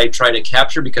usually what I try to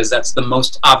capture because that's the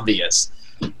most obvious.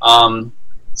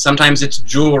 Sometimes it's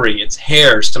jewelry, it's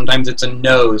hair, sometimes it's a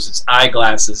nose, it's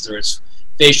eyeglasses, or it's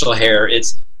facial hair.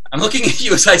 I'm looking at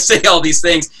you as I say all these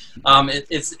things.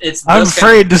 It's I'm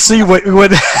afraid to see what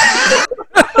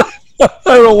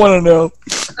I don't want to know.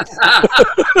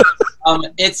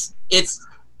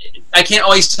 I can't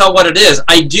always tell what it is.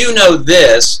 I do know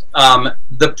this: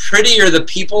 the prettier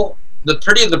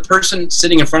the person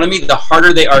sitting in front of me, the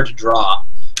harder they are to draw.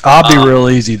 I'll be real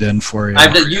easy then for you.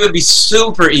 You would be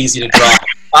super easy to draw.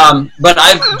 But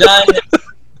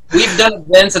we've done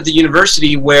events at the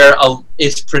university where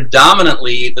it's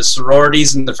predominantly the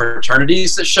sororities and the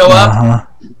fraternities that show up.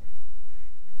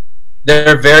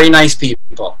 They're very nice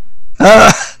people.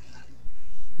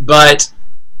 But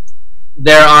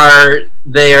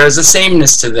there's a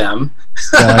sameness to them.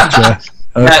 Gotcha.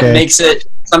 Okay. That makes it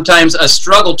sometimes a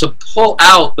struggle to pull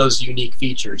out those unique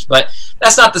features. But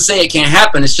that's not to say it can't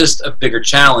happen. It's just a bigger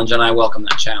challenge, and I welcome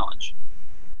that challenge.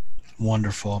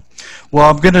 Wonderful. Well,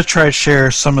 I'm going to try to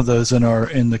share some of those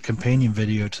in the companion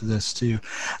video to this too.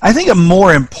 I think a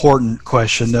more important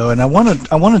question, though, and I want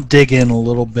to dig in a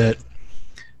little bit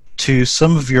to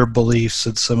some of your beliefs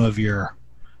and some of your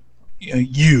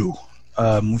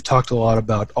we've talked a lot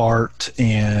about art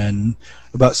and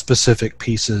about specific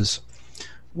pieces.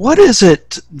 What is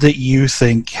it that you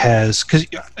think has? Because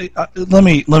let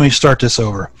me start this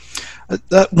over.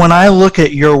 When I look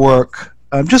at your work,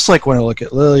 just like when I look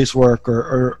at Lily's work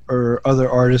or other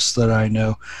artists that I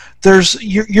know,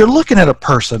 you're looking at a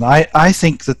person. I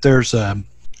think that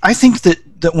I think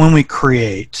that when we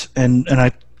create, and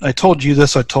I told you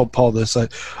this, I told Paul this,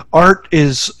 art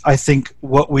is, I think,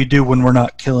 what we do when we're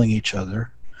not killing each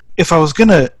other. If I was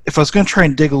gonna try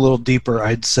and dig a little deeper,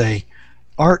 I'd say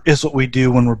art is what we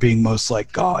do when we're being most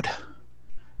like God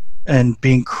and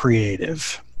being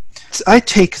creative. I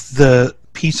take the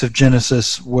piece of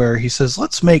Genesis where he says,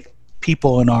 let's make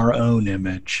people in our own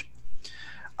image.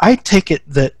 I take it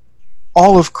that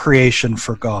all of creation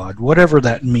for God, whatever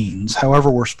that means, however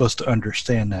we're supposed to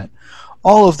understand that,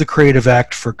 all of the creative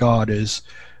act for God is,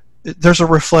 there's a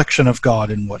reflection of God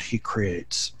in what he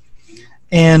creates.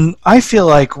 And I feel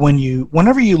like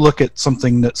whenever you look at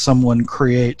something that someone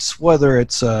creates, whether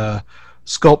it's a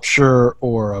sculpture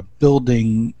or a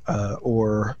building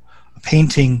or a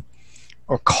painting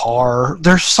or car,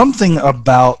 there's something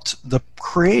about the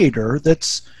creator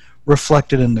that's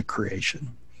reflected in the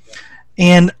creation.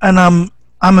 And I'm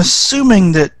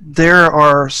assuming that there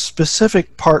are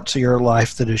specific parts of your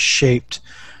life that has shaped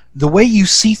the way you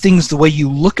see things, the way you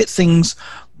look at things,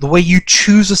 the way you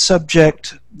choose a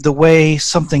subject, the way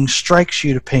something strikes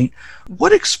you to paint.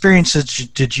 What experiences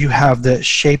did you have that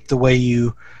shaped the way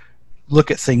you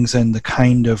look at things and the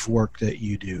kind of work that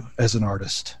you do as an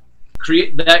artist?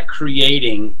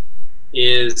 Creating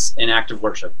is an act of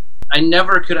worship. I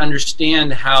never could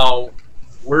understand how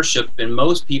worship in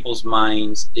most people's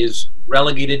minds is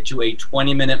relegated to a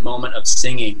 20-minute moment of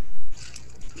singing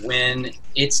when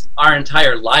it's our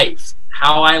entire life.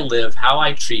 How I live, how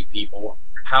I treat people,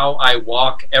 how I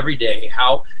walk every day,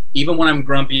 how even when I'm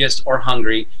grumpiest or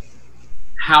hungry,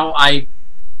 how I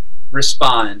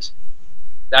respond,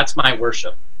 that's my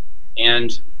worship.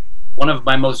 And one of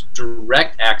my most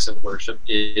direct acts of worship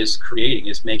is creating,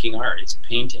 is making art, it's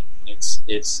painting, it's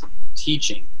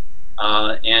teaching,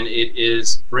 and it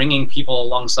is bringing people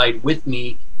alongside with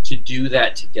me to do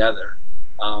that together.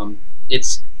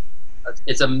 It's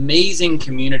amazing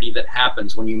community that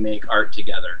happens when you make art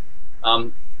together.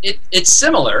 It's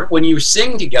similar when you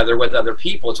sing together with other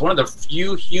people. It's one of the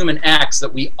few human acts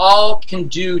that we all can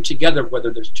do together,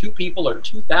 whether there's 2 people or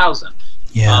 2,000.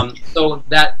 Yeah. So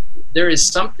that there is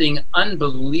something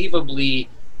unbelievably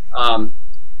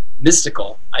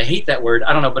mystical. I hate that word.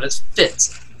 I don't know, but it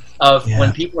fits.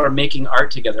 When people are making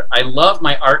art together. I love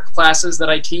my art classes that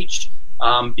I teach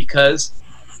because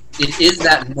it is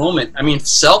that moment. I mean,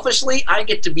 selfishly, I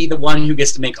get to be the one who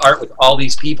gets to make art with all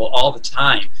these people all the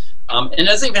time. And it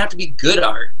doesn't even have to be good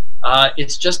art.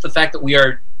 It's just the fact that we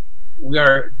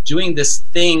are doing this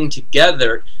thing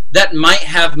together that might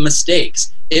have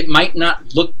mistakes. It might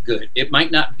not look good. It might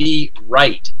not be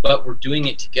right, but we're doing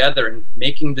it together and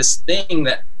making this thing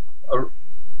that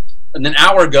an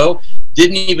hour ago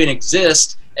didn't even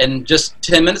exist, and just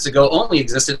 10 minutes ago only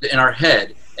existed in our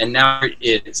head, and now it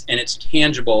is, and it's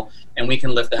tangible, and we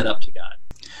can lift that up to God.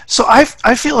 So I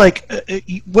feel like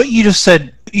what you just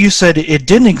said, you said it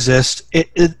didn't exist,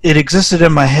 it existed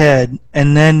in my head,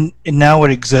 and now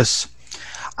it exists.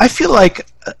 I feel like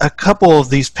a couple of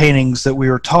these paintings that we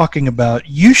were talking about,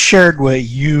 you shared what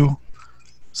you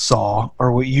saw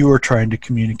or what you were trying to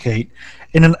communicate,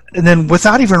 and then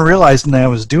without even realizing that I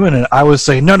was doing it, I was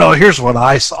saying, no, here's what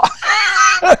I saw.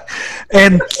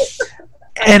 and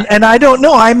I don't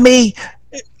know, I may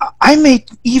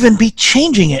even be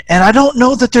changing it, and I don't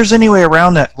know that there's any way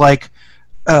around that. Like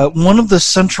one of the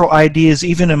central ideas,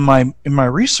 even in my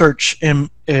research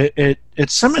at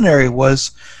seminary,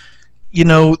 was, you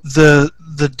know,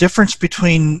 the difference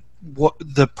between what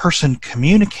the person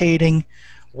communicating,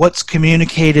 what's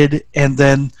communicated, and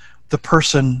then the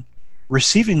person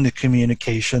receiving the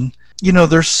communication. You know,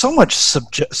 there's so much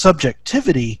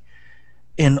subjectivity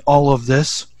in all of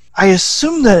this. I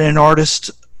assume that an artist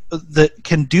that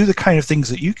can do the kind of things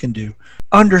that you can do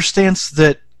understands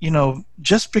that, you know,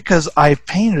 just because I've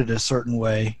painted a certain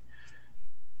way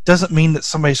doesn't mean that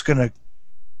somebody's going to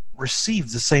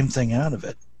receive the same thing out of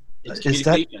it. Is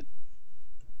that?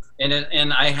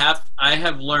 And I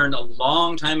have learned a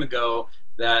long time ago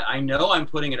that I know I'm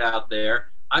putting it out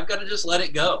there. I've got to just let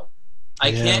it go.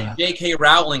 I can't J.K.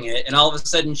 Rowling it and all of a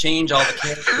sudden change all the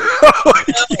characters.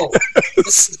 No,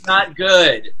 this is not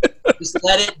good. Just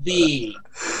let it be.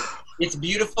 It's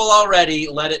beautiful already.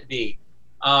 Let it be.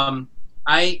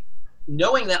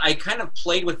 Knowing that, I kind of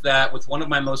played with that with one of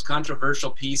my most controversial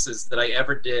pieces that I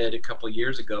ever did a couple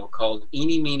years ago called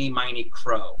Eeny, Meeny, Miny,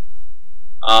 Crow.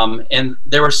 And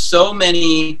there were so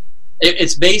many,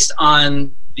 it's based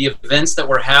on the events that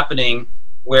were happening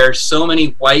where so many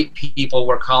white people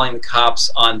were calling the cops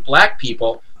on black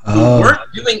people weren't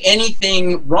doing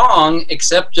anything wrong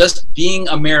except just being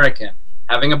American,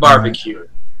 having a barbecue,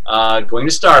 going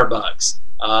to Starbucks,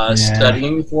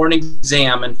 studying for an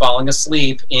exam and falling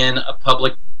asleep in a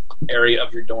public area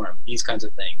of your dorm, these kinds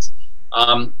of things.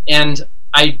 And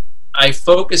I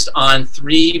focused on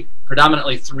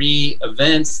predominantly three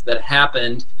events that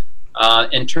happened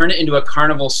and turned it into a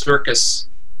carnival circus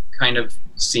kind of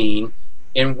scene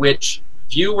in which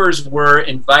viewers were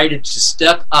invited to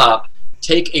step up,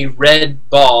 take a red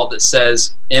ball that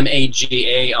says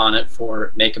MAGA on it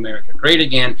for Make America Great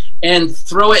Again, and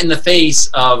throw it in the face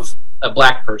of a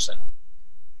black person.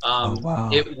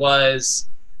 It was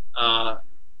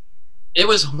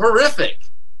horrific,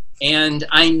 and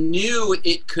I knew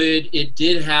it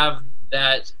did have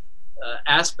that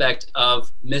aspect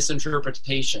of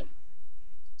misinterpretation,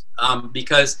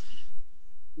 because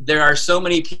there are so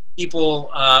many people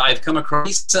I've come across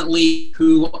recently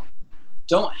who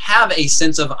don't have a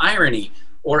sense of irony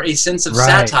or a sense of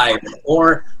satire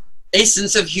or a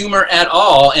sense of humor at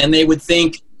all, and they would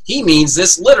think he means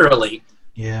this literally.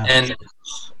 Yeah. And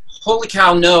holy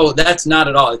cow, no, that's not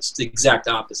at all. It's the exact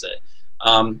opposite.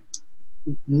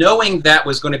 Knowing that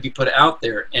was going to be put out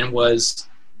there and was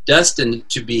destined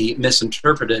to be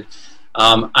misinterpreted,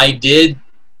 I did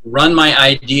run my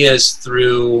ideas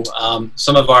through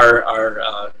some of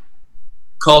our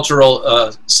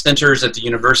cultural centers at the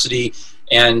university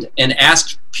and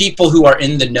asked people who are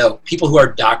in the know, people who are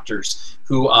doctors,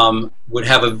 who would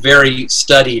have a very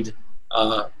studied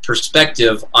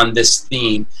perspective on this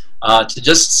theme, to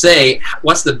just say,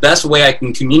 what's the best way I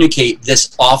can communicate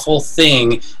this awful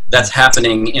thing that's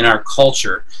happening in our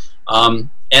culture?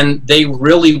 And they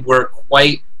really were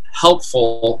quite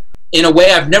helpful in a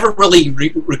way I've never really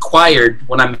required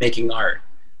when I'm making art.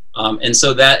 And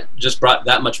so that just brought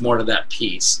that much more to that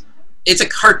piece. It's a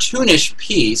cartoonish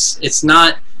piece. It's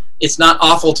not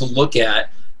awful to look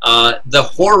at. The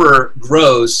horror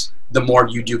grows the more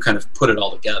you do kind of put it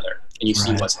all together and you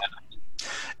see what's happening.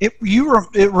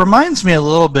 It reminds me a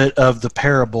little bit of the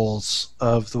parables,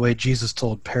 of the way Jesus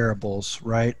told parables,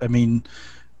 right? I mean,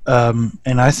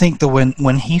 and I think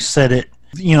when he said it,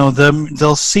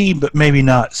 they'll see but maybe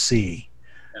not see.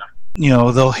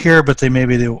 Yeah. They'll hear but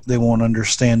they won't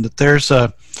understand that there's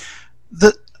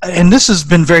and this has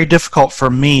been very difficult for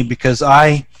me because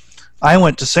I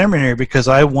went to seminary because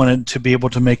I wanted to be able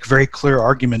to make very clear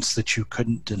arguments that you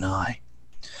couldn't deny.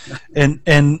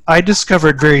 And I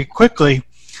discovered very quickly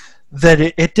that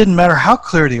it didn't matter how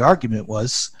clear the argument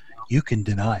was, you can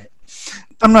deny it.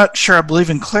 I'm not sure I believe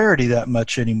in clarity that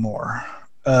much anymore.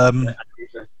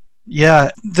 Yeah,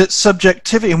 that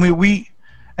subjectivity, and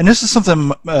and this is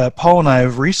something Paul and I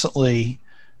have recently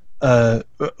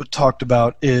talked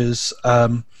about, is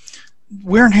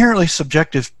we're inherently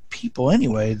subjective people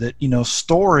anyway, that,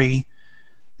 story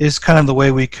is kind of the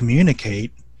way we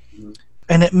communicate. Mm-hmm.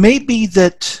 And it may be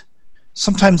that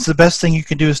sometimes the best thing you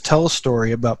can do is tell a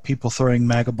story about people throwing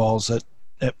MAGA balls at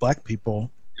black people.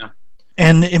 Yeah.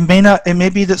 And it may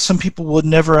be that some people would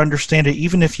never understand it,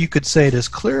 even if you could say it as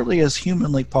clearly as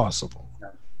humanly possible. Yeah.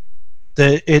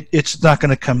 That it's not going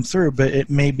to come through, but it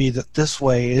may be that this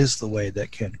way is the way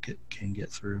that can get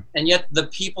through. And yet the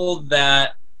people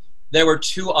there were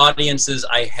two audiences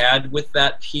I had with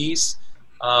that piece.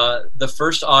 The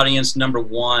first audience, number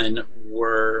one,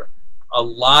 were a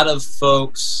lot of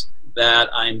folks that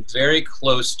I'm very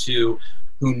close to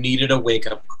who needed a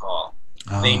wake-up call.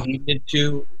 They needed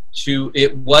to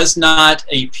it was not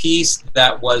a piece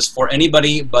that was for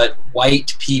anybody but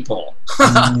white people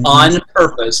on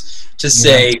purpose to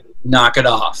say, knock it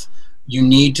off. You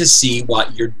need to see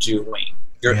what you're doing.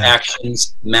 Your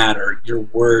actions matter. Your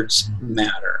words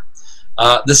matter.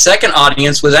 The second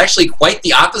audience was actually quite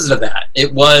the opposite of that.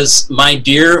 It was my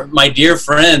dear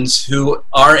friends who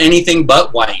are anything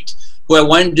but white, who I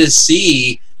wanted to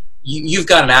see, you've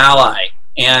got an ally,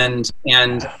 and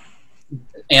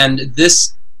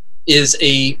this is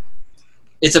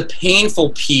it's a painful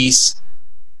piece,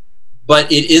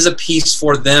 but it is a piece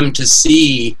for them to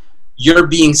see you're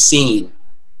being seen,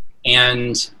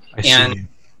 and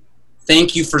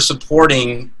thank you for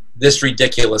supporting this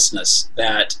ridiculousness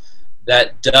that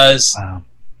does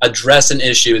address an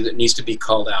issue that needs to be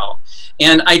called out.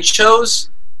 And I chose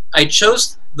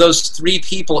those three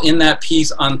people in that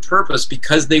piece on purpose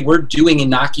because they were doing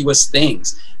innocuous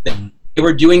things. They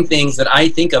were doing things that I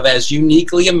think of as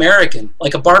uniquely American,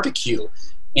 like a barbecue,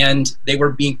 and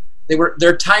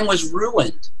their time was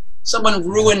ruined. Someone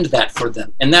ruined that for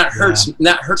them, and that hurts. And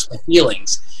that hurts my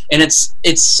feelings. And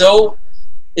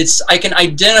I can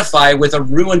identify with a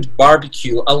ruined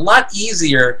barbecue a lot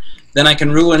easier than I can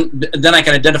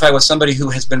identify with somebody who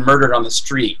has been murdered on the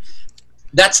street.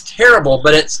 that's terrible,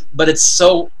 but it's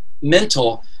so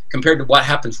mental compared to what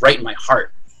happens right in my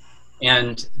heart.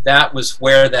 And that was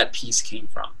where that peace came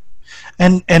from.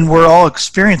 And we're all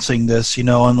experiencing this,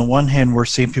 on the one hand we're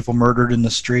seeing people murdered in the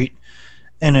street,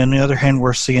 and on the other hand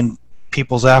we're seeing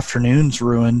people's afternoons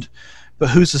ruined. But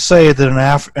who's to say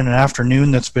that an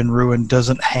afternoon that's been ruined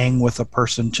doesn't hang with a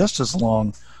person just as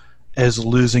long as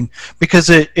losing? Because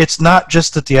it's not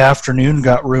just that the afternoon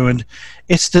got ruined,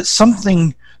 it's that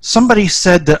somebody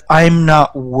said that I'm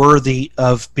not worthy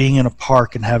of being in a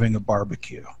park and having a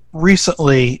barbecue.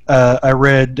 Recently, I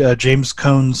read James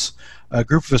Cone's, a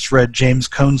group of us read James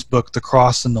Cone's book, The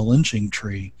Cross and the Lynching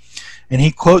Tree, and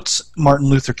he quotes Martin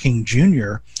Luther King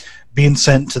Jr. being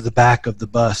sent to the back of the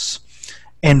bus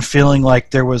and feeling like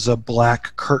there was a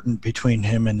black curtain between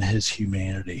him and his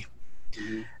humanity.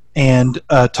 Mm-hmm. And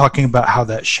talking about how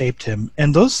that shaped him.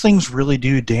 And those things really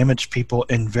do damage people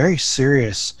in very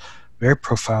serious, very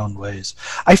profound ways.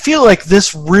 I feel like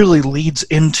this really leads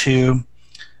into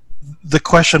the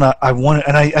question I wanted,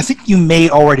 and I think you may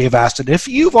already have asked it. If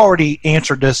you've already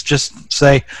answered this, just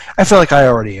say, I feel like I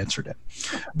already answered it.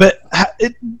 But how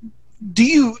do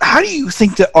you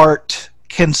think that art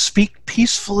can speak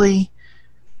peacefully,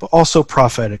 but also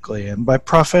prophetically? And by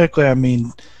prophetically, I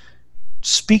mean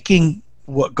speaking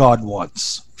what God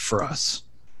wants for us,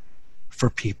 for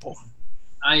people.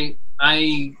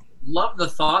 I love the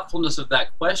thoughtfulness of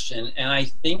that question, and I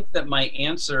think that my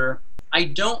answer, I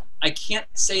can't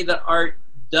say that art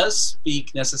does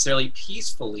speak necessarily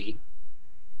peacefully.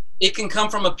 It can come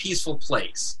from a peaceful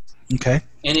place. Okay.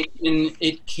 And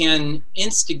it can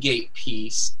instigate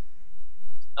peace.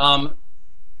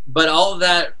 But all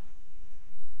that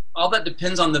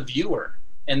depends on the viewer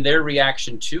and their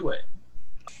reaction to it.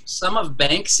 Some of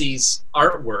Banksy's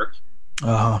artwork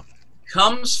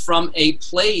comes from a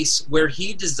place where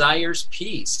he desires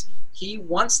peace. He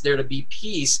wants there to be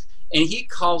peace, and he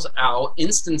calls out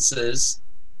instances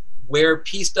where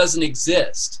peace doesn't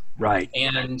exist. Right.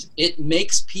 And it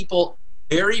makes people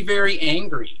very, very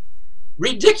angry.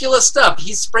 Ridiculous stuff.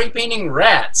 He's spray painting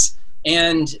rats,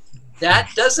 and that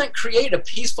doesn't create a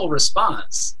peaceful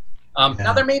response.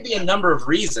 Now, there may be a number of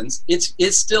reasons.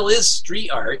 It still is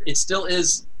street art. It still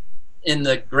is, in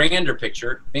the grander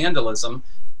picture, vandalism.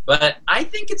 But I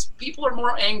think people are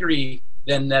more angry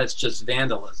than that it's just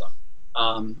vandalism.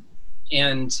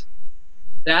 And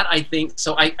that, I think,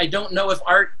 so I don't know if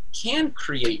art can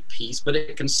create peace, but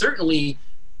it can certainly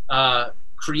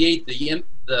create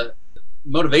the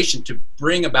motivation to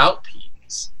bring about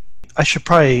peace. I should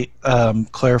probably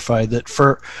clarify that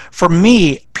for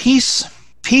me, peace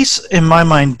in my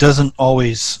mind doesn't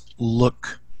always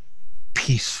look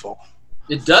peaceful.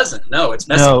 It doesn't. No, it's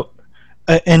messy. No,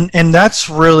 and that's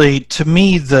really, to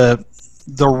me, the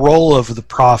role of the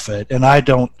prophet. And I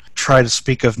don't try to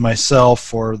speak of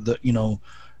myself or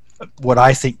what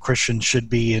I think Christians should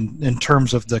be in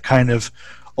terms of the kind of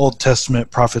Old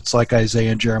Testament prophets like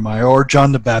Isaiah and Jeremiah or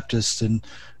John the Baptist,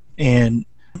 and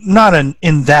not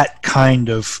in that kind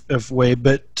of way,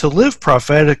 but to live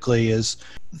prophetically is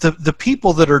the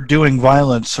people that are doing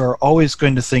violence are always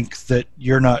going to think that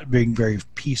you're not being very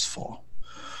peaceful.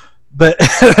 But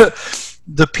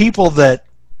the people that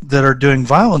are doing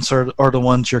violence are the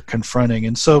ones you're confronting.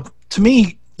 And so to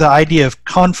me, the idea of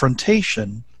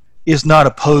confrontation is not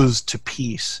opposed to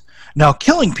peace. Now,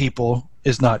 killing people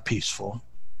is not peaceful.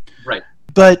 Right.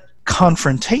 But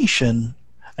confrontation,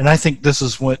 and I think this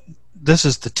is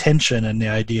the tension in the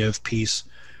idea of peace,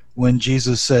 when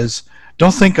Jesus says,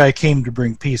 don't think I came to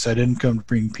bring peace. I didn't come to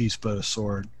bring peace but a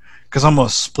sword, because I'm going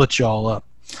to split you all up.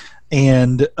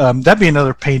 And that'd be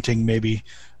another painting maybe.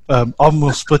 I'm going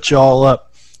to split you all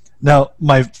up. Now,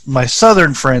 my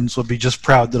southern friends would be just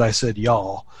proud that I said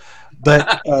y'all.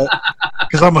 But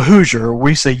because I'm a Hoosier,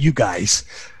 we say you guys.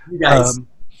 You guys.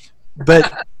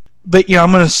 But yeah,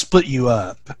 I'm going to split you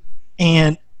up.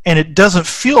 And it doesn't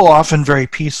feel often very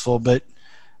peaceful, but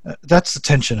that's the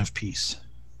tension of peace.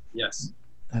 Yes.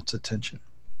 That's a tension.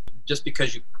 Just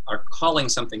because you are calling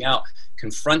something out,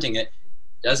 confronting it,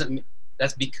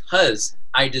 that's because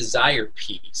I desire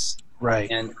peace.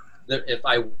 Right. And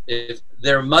if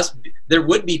there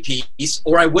would be peace,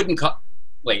 or I wouldn't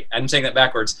wait, I'm saying that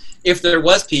backwards. If there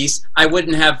was peace, I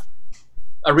wouldn't have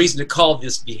a reason to call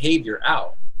this behavior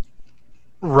out.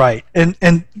 Right.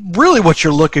 And really what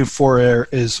you're looking for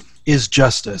is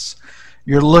justice.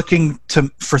 You're looking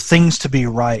for things to be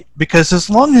right, because as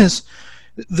long as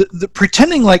the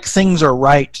pretending like things are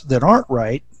right that aren't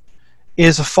right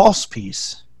is a false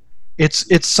peace.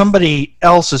 It's somebody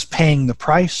else is paying the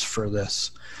price for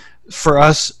this. For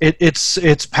us,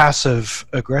 it's passive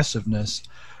aggressiveness.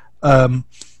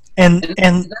 And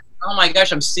oh my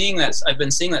gosh, I'm seeing that. I've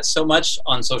been seeing that so much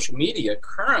on social media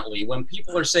currently when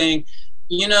people are saying,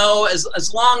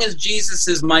 as long as Jesus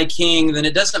is my king, then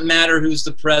it doesn't matter who's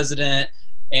the president.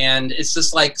 And it's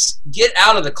just like, get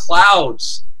out of the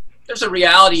clouds. There's a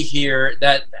reality here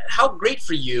that how great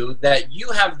for you that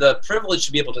you have the privilege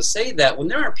to be able to say that when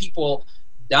there are people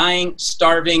dying,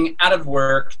 starving, out of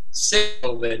work, sick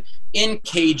with COVID, in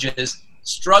cages,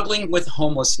 struggling with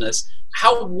homelessness.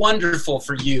 How wonderful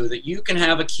for you that you can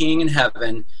have a king in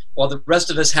heaven while the rest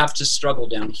of us have to struggle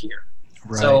down here.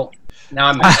 Right. So now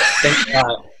I'm thank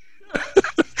God.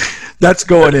 That's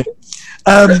going in.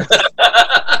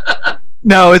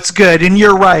 No, it's good, and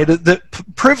you're right. The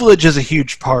privilege is a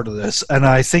huge part of this, and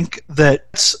I think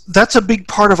that's a big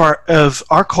part of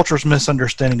our culture's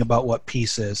misunderstanding about what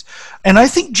peace is. And I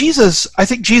think Jesus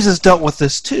dealt with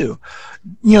this too.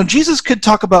 Jesus could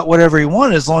talk about whatever he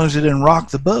wanted as long as it didn't rock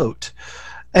the boat.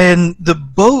 And the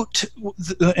boat,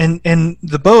 and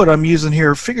the boat I'm using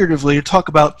here figuratively to talk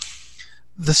about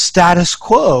the status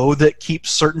quo that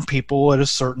keeps certain people at a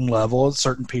certain level and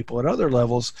certain people at other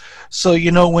levels. So,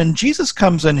 when Jesus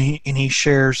comes in and he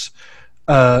shares,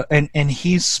 and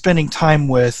he's spending time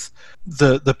with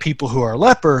the people who are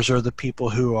lepers, or the people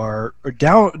who are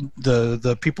down,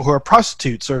 the people who are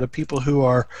prostitutes, or the people who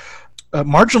are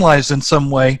marginalized in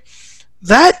some way,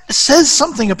 that says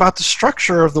something about the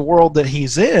structure of the world that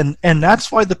he's in, and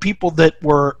that's why the people that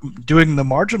were doing the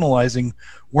marginalizing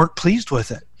weren't pleased with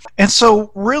it. And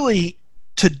so really,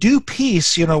 to do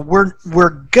peace, we're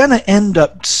going to end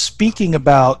up speaking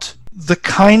about the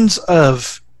kinds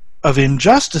of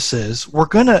injustices. We're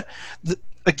going to,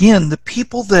 again, the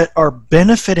people that are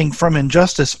benefiting from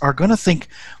injustice are going to think,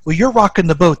 well, you're rocking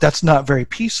the boat, that's not very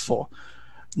peaceful.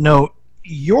 No,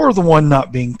 you're the one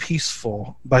not being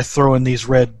peaceful by throwing these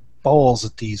red balls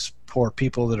at these poor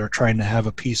people that are trying to have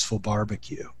a peaceful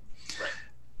barbecue,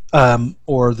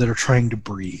 or that are trying to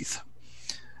breathe.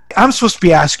 I'm supposed to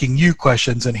be asking you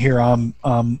questions, and here I'm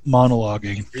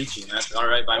monologuing. Preaching, that's all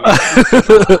right by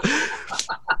me.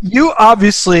 You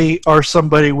obviously are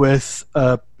somebody with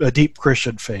a deep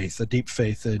Christian faith, a deep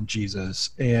faith in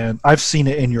Jesus, and I've seen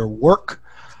it in your work.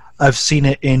 I've seen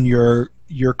it in your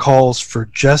calls for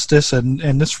justice,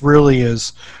 and this really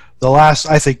is the last,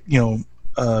 I think,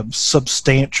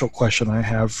 substantial question I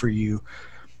have for you.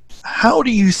 How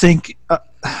do you think?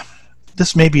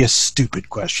 This may be a stupid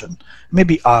question, it may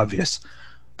be obvious,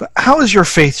 but how has your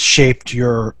faith shaped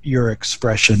your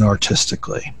expression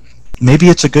artistically? Maybe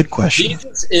it's a good question.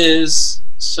 Jesus is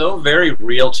so very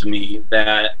real to me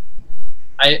that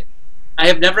I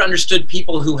have never understood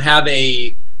people who have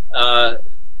a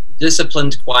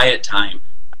disciplined quiet time.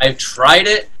 I've tried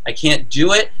it. I can't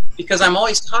do it because I'm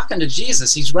always talking to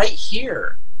Jesus. He's right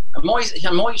here. I'm always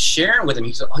sharing with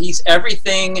him. He's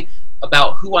everything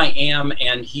about who I am,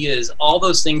 and he is all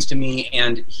those things to me,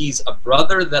 and he's a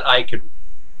brother that I could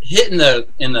hit in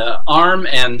the arm,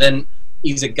 and then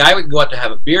he's a guy we could go out to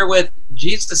have a beer with.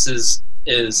 Jesus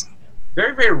is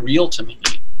very, very real to me.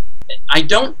 I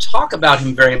don't talk about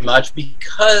him very much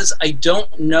because I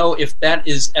don't know if that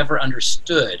is ever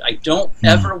understood. I don't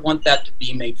ever want that to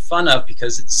be made fun of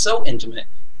because it's so intimate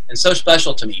and so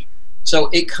special to me. So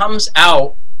it comes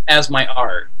out as my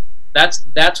art.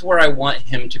 That's where I want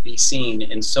him to be seen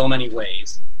in so many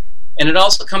ways. And it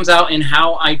also comes out in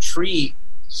how I treat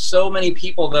so many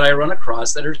people that I run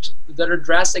across that are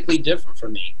drastically different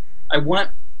from me. I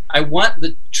want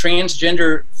the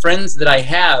transgender friends that I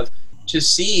have to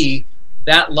see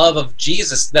that love of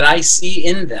Jesus that I see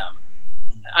in them.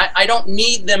 I don't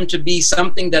need them to be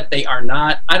something that they are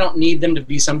not. I don't need them to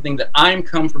be something that I'm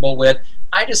comfortable with.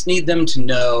 I just need them to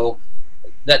know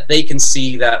that they can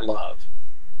see that love.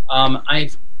 I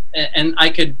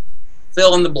could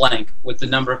fill in the blank with the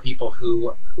number of people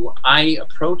who I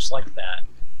approach like that.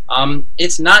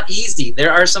 It's not easy.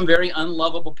 There are some very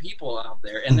unlovable people out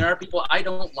there, and there are people I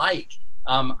don't like.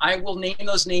 I will name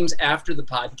those names after the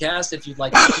podcast if you'd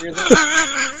like to hear them.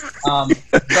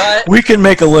 But we can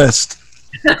make a list.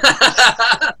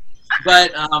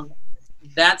 But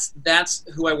that's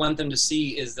who I want them to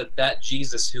see, is that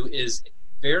Jesus who is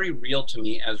very real to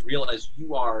me, as real as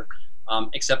you are,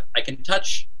 except I can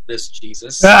touch this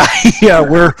Jesus. Yeah,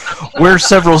 we're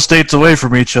several states away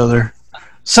from each other.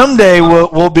 Someday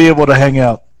we'll be able to hang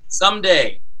out.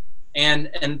 Someday. And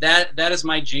that is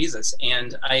my Jesus,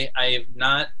 and I've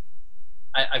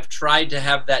tried to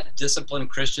have that disciplined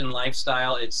Christian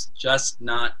lifestyle. It's just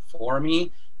not for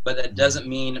me, but that doesn't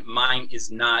mean mine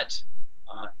is not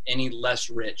any less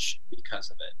rich because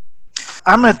of it.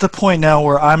 I'm at the point now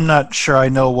where I'm not sure I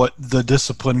know what the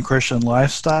disciplined Christian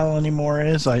lifestyle anymore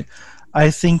is. I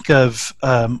think of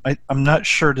I'm not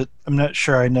sure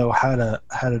I know how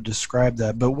to describe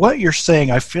that, but what you're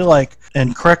saying, I feel like,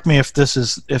 and correct me if this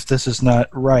is not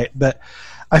right, but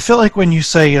I feel like when you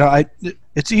say,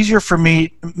 it's easier for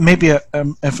me, maybe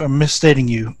if I'm misstating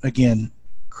you again,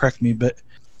 correct me, but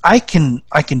I can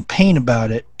paint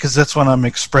about it because that's when I'm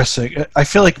expressing. I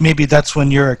feel like maybe that's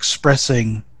when you're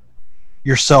expressing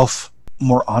yourself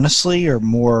more honestly or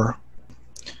more.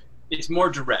 It's more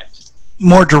direct.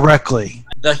 More directly.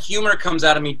 The humor comes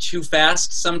out of me too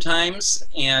fast sometimes,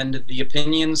 and the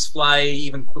opinions fly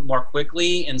even more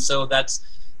quickly, and so that's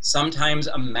sometimes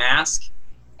a mask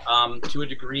to a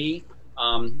degree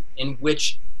in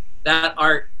which that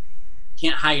art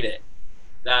can't hide it.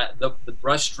 That the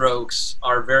brushstrokes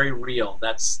are very real.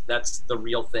 That's the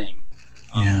real thing.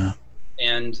 Yeah.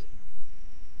 And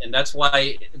that's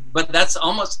why, but that's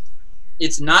almost,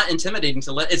 it's not intimidating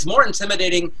it's more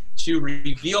intimidating to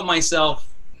reveal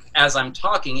myself as I'm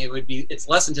talking. It's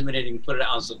less intimidating to put it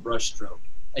out as a brushstroke,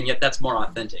 and yet that's more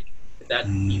authentic. If that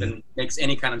even makes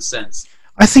any kind of sense.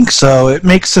 I think so. It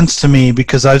makes sense to me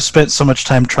because I've spent so much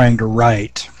time trying to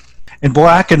write. And boy,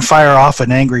 I can fire off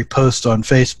an angry post on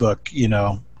Facebook,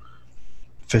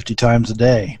 50 times a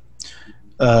day.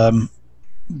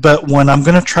 But when I'm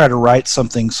going to try to write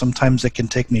something, sometimes it can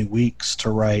take me weeks to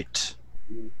write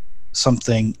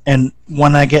something. And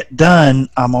when I get done,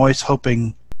 I'm always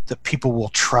hoping that people will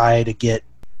try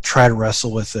to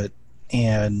wrestle with it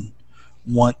and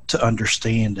want to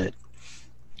understand it.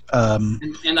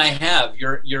 And I have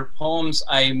your poems.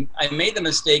 I made the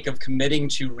mistake of committing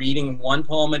to reading one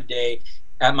poem a day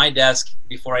at my desk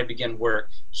before I begin work.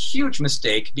 Huge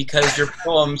mistake, because your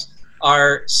poems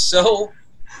are so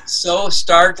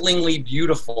startlingly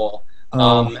beautiful,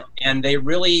 and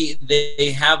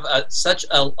they have such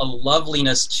a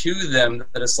loveliness to them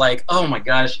that it's like, oh my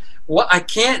gosh, I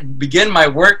can't begin my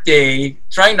work day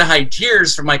trying to hide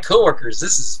tears from my coworkers.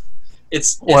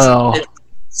 It's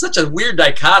such a weird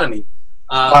dichotomy.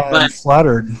 I'm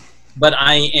flattered. But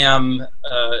I am.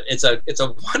 It's a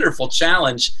wonderful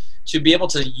challenge to be able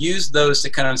to use those to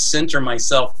kind of center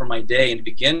myself for my day and to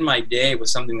begin my day with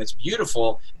something that's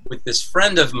beautiful with this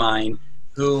friend of mine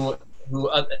who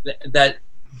that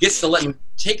gets to let me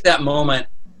take that moment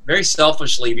very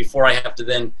selfishly before I have to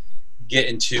then get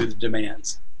into the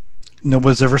demands.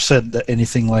 Nobody's ever said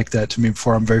anything like that to me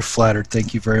before. I'm very flattered.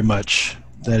 Thank you very much.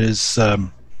 That is.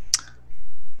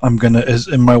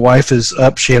 And my wife is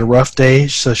up. She had a rough day,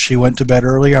 so she went to bed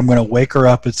early. I'm going to wake her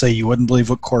up and say, "You wouldn't believe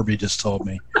what Corby just told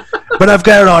me." But I've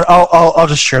got it on. I'll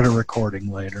just share the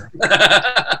recording later.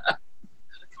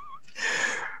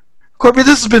 Corby,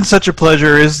 this has been such a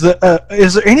pleasure. Is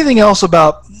there anything else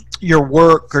about your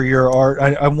work or your art?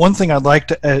 One thing I'd like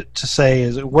to say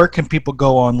is, where can people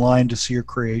go online to see your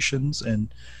creations,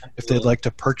 and if they'd like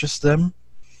to purchase them?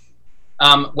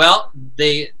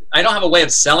 I don't have a way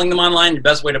of selling them online. The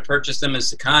best way to purchase them is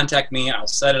to contact me. I'll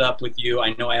set it up with you.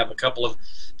 I know I have a couple of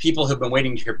people who've been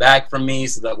waiting to hear back from me,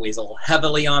 so that weighs a little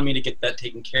heavily on me to get that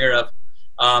taken care of.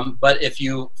 But if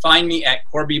you find me at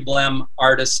Corby Blem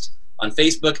Artist on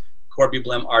Facebook, Corby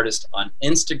Blem Artist on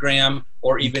Instagram,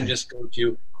 or even just go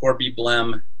to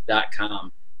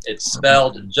CorbyBlem.com. It's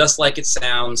spelled just like it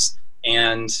sounds,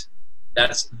 and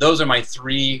those are my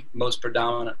three most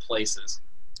predominant places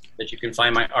that you can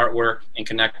find my artwork and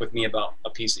connect with me about a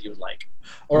piece that you would like.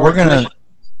 Or we're gonna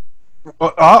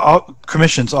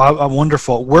commissions.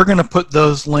 Wonderful. We're gonna put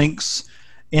those links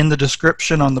in the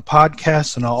description on the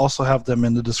podcast, and I'll also have them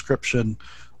in the description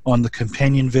on the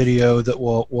companion video that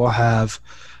we'll have.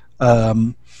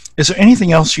 Is there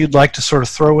anything else you'd like to sort of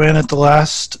throw in at the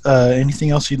last?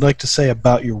 Anything else you'd like to say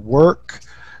about your work?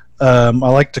 I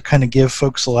like to kind of give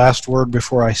folks the last word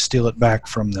before I steal it back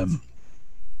from them.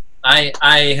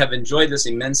 I have enjoyed this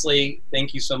immensely.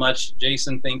 Thank you so much,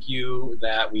 Jason. Thank you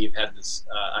that we've had this.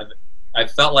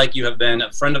 I've felt like you have been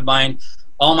a friend of mine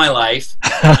all my life.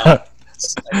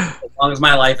 As long as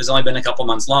my life has only been a couple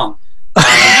months long.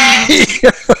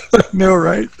 No,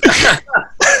 right?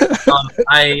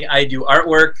 I do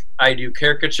artwork, I do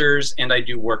caricatures, and I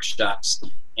do workshops.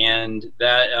 And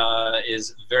that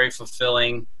is very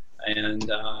fulfilling.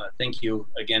 And thank you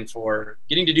again for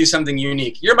getting to do something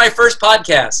unique. You're my first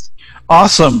podcast.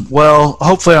 Awesome. Well,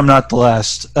 hopefully I'm not the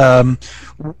last.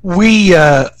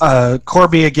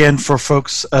 Corby, again, for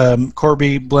folks,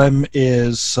 Corby Blem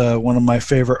is one of my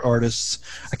favorite artists.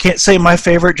 I can't say my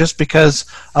favorite just because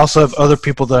I also have other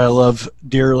people that I love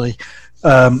dearly.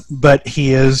 But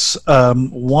he is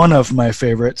one of my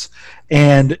favorites,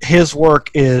 and his work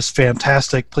is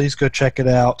fantastic. Please go check it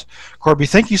out. Corby,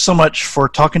 thank you so much for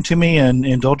talking to me and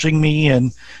indulging me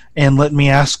and and let me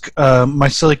ask my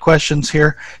silly questions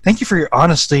here. Thank you for your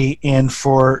honesty and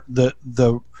for the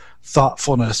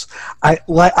thoughtfulness. I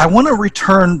want to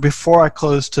return before I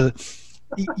close to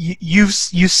you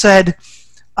said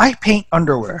I paint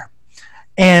underwear,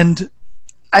 and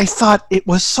I thought it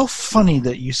was so funny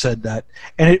that you said that,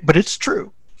 but it's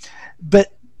true.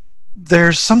 But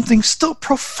there's something still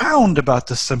profound about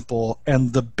the simple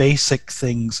and the basic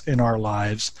things in our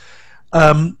lives.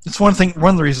 It's one of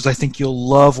the reasons I think you'll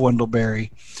love Wendell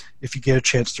Berry if you get a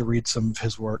chance to read some of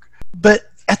his work.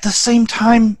 But at the same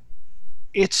time,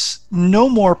 it's no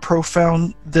more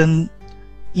profound than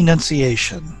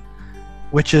Enunciation,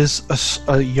 which is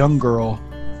a young girl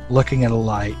looking at a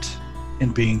light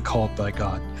and being called by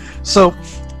God. So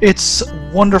it's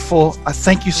wonderful. I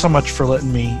thank you so much for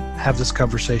letting me have this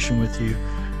conversation with you,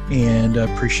 and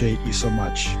I appreciate you so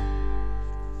much.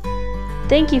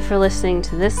 Thank you for listening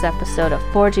to this episode of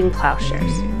Forging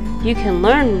Plowshares. You can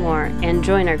learn more and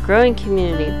join our growing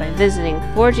community by visiting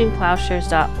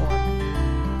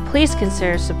forgingplowshares.org. Please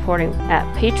consider supporting at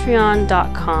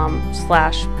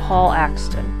patreon.com/Paul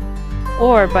Axton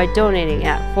or by donating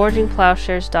at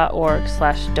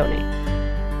forgingplowshares.org/donate.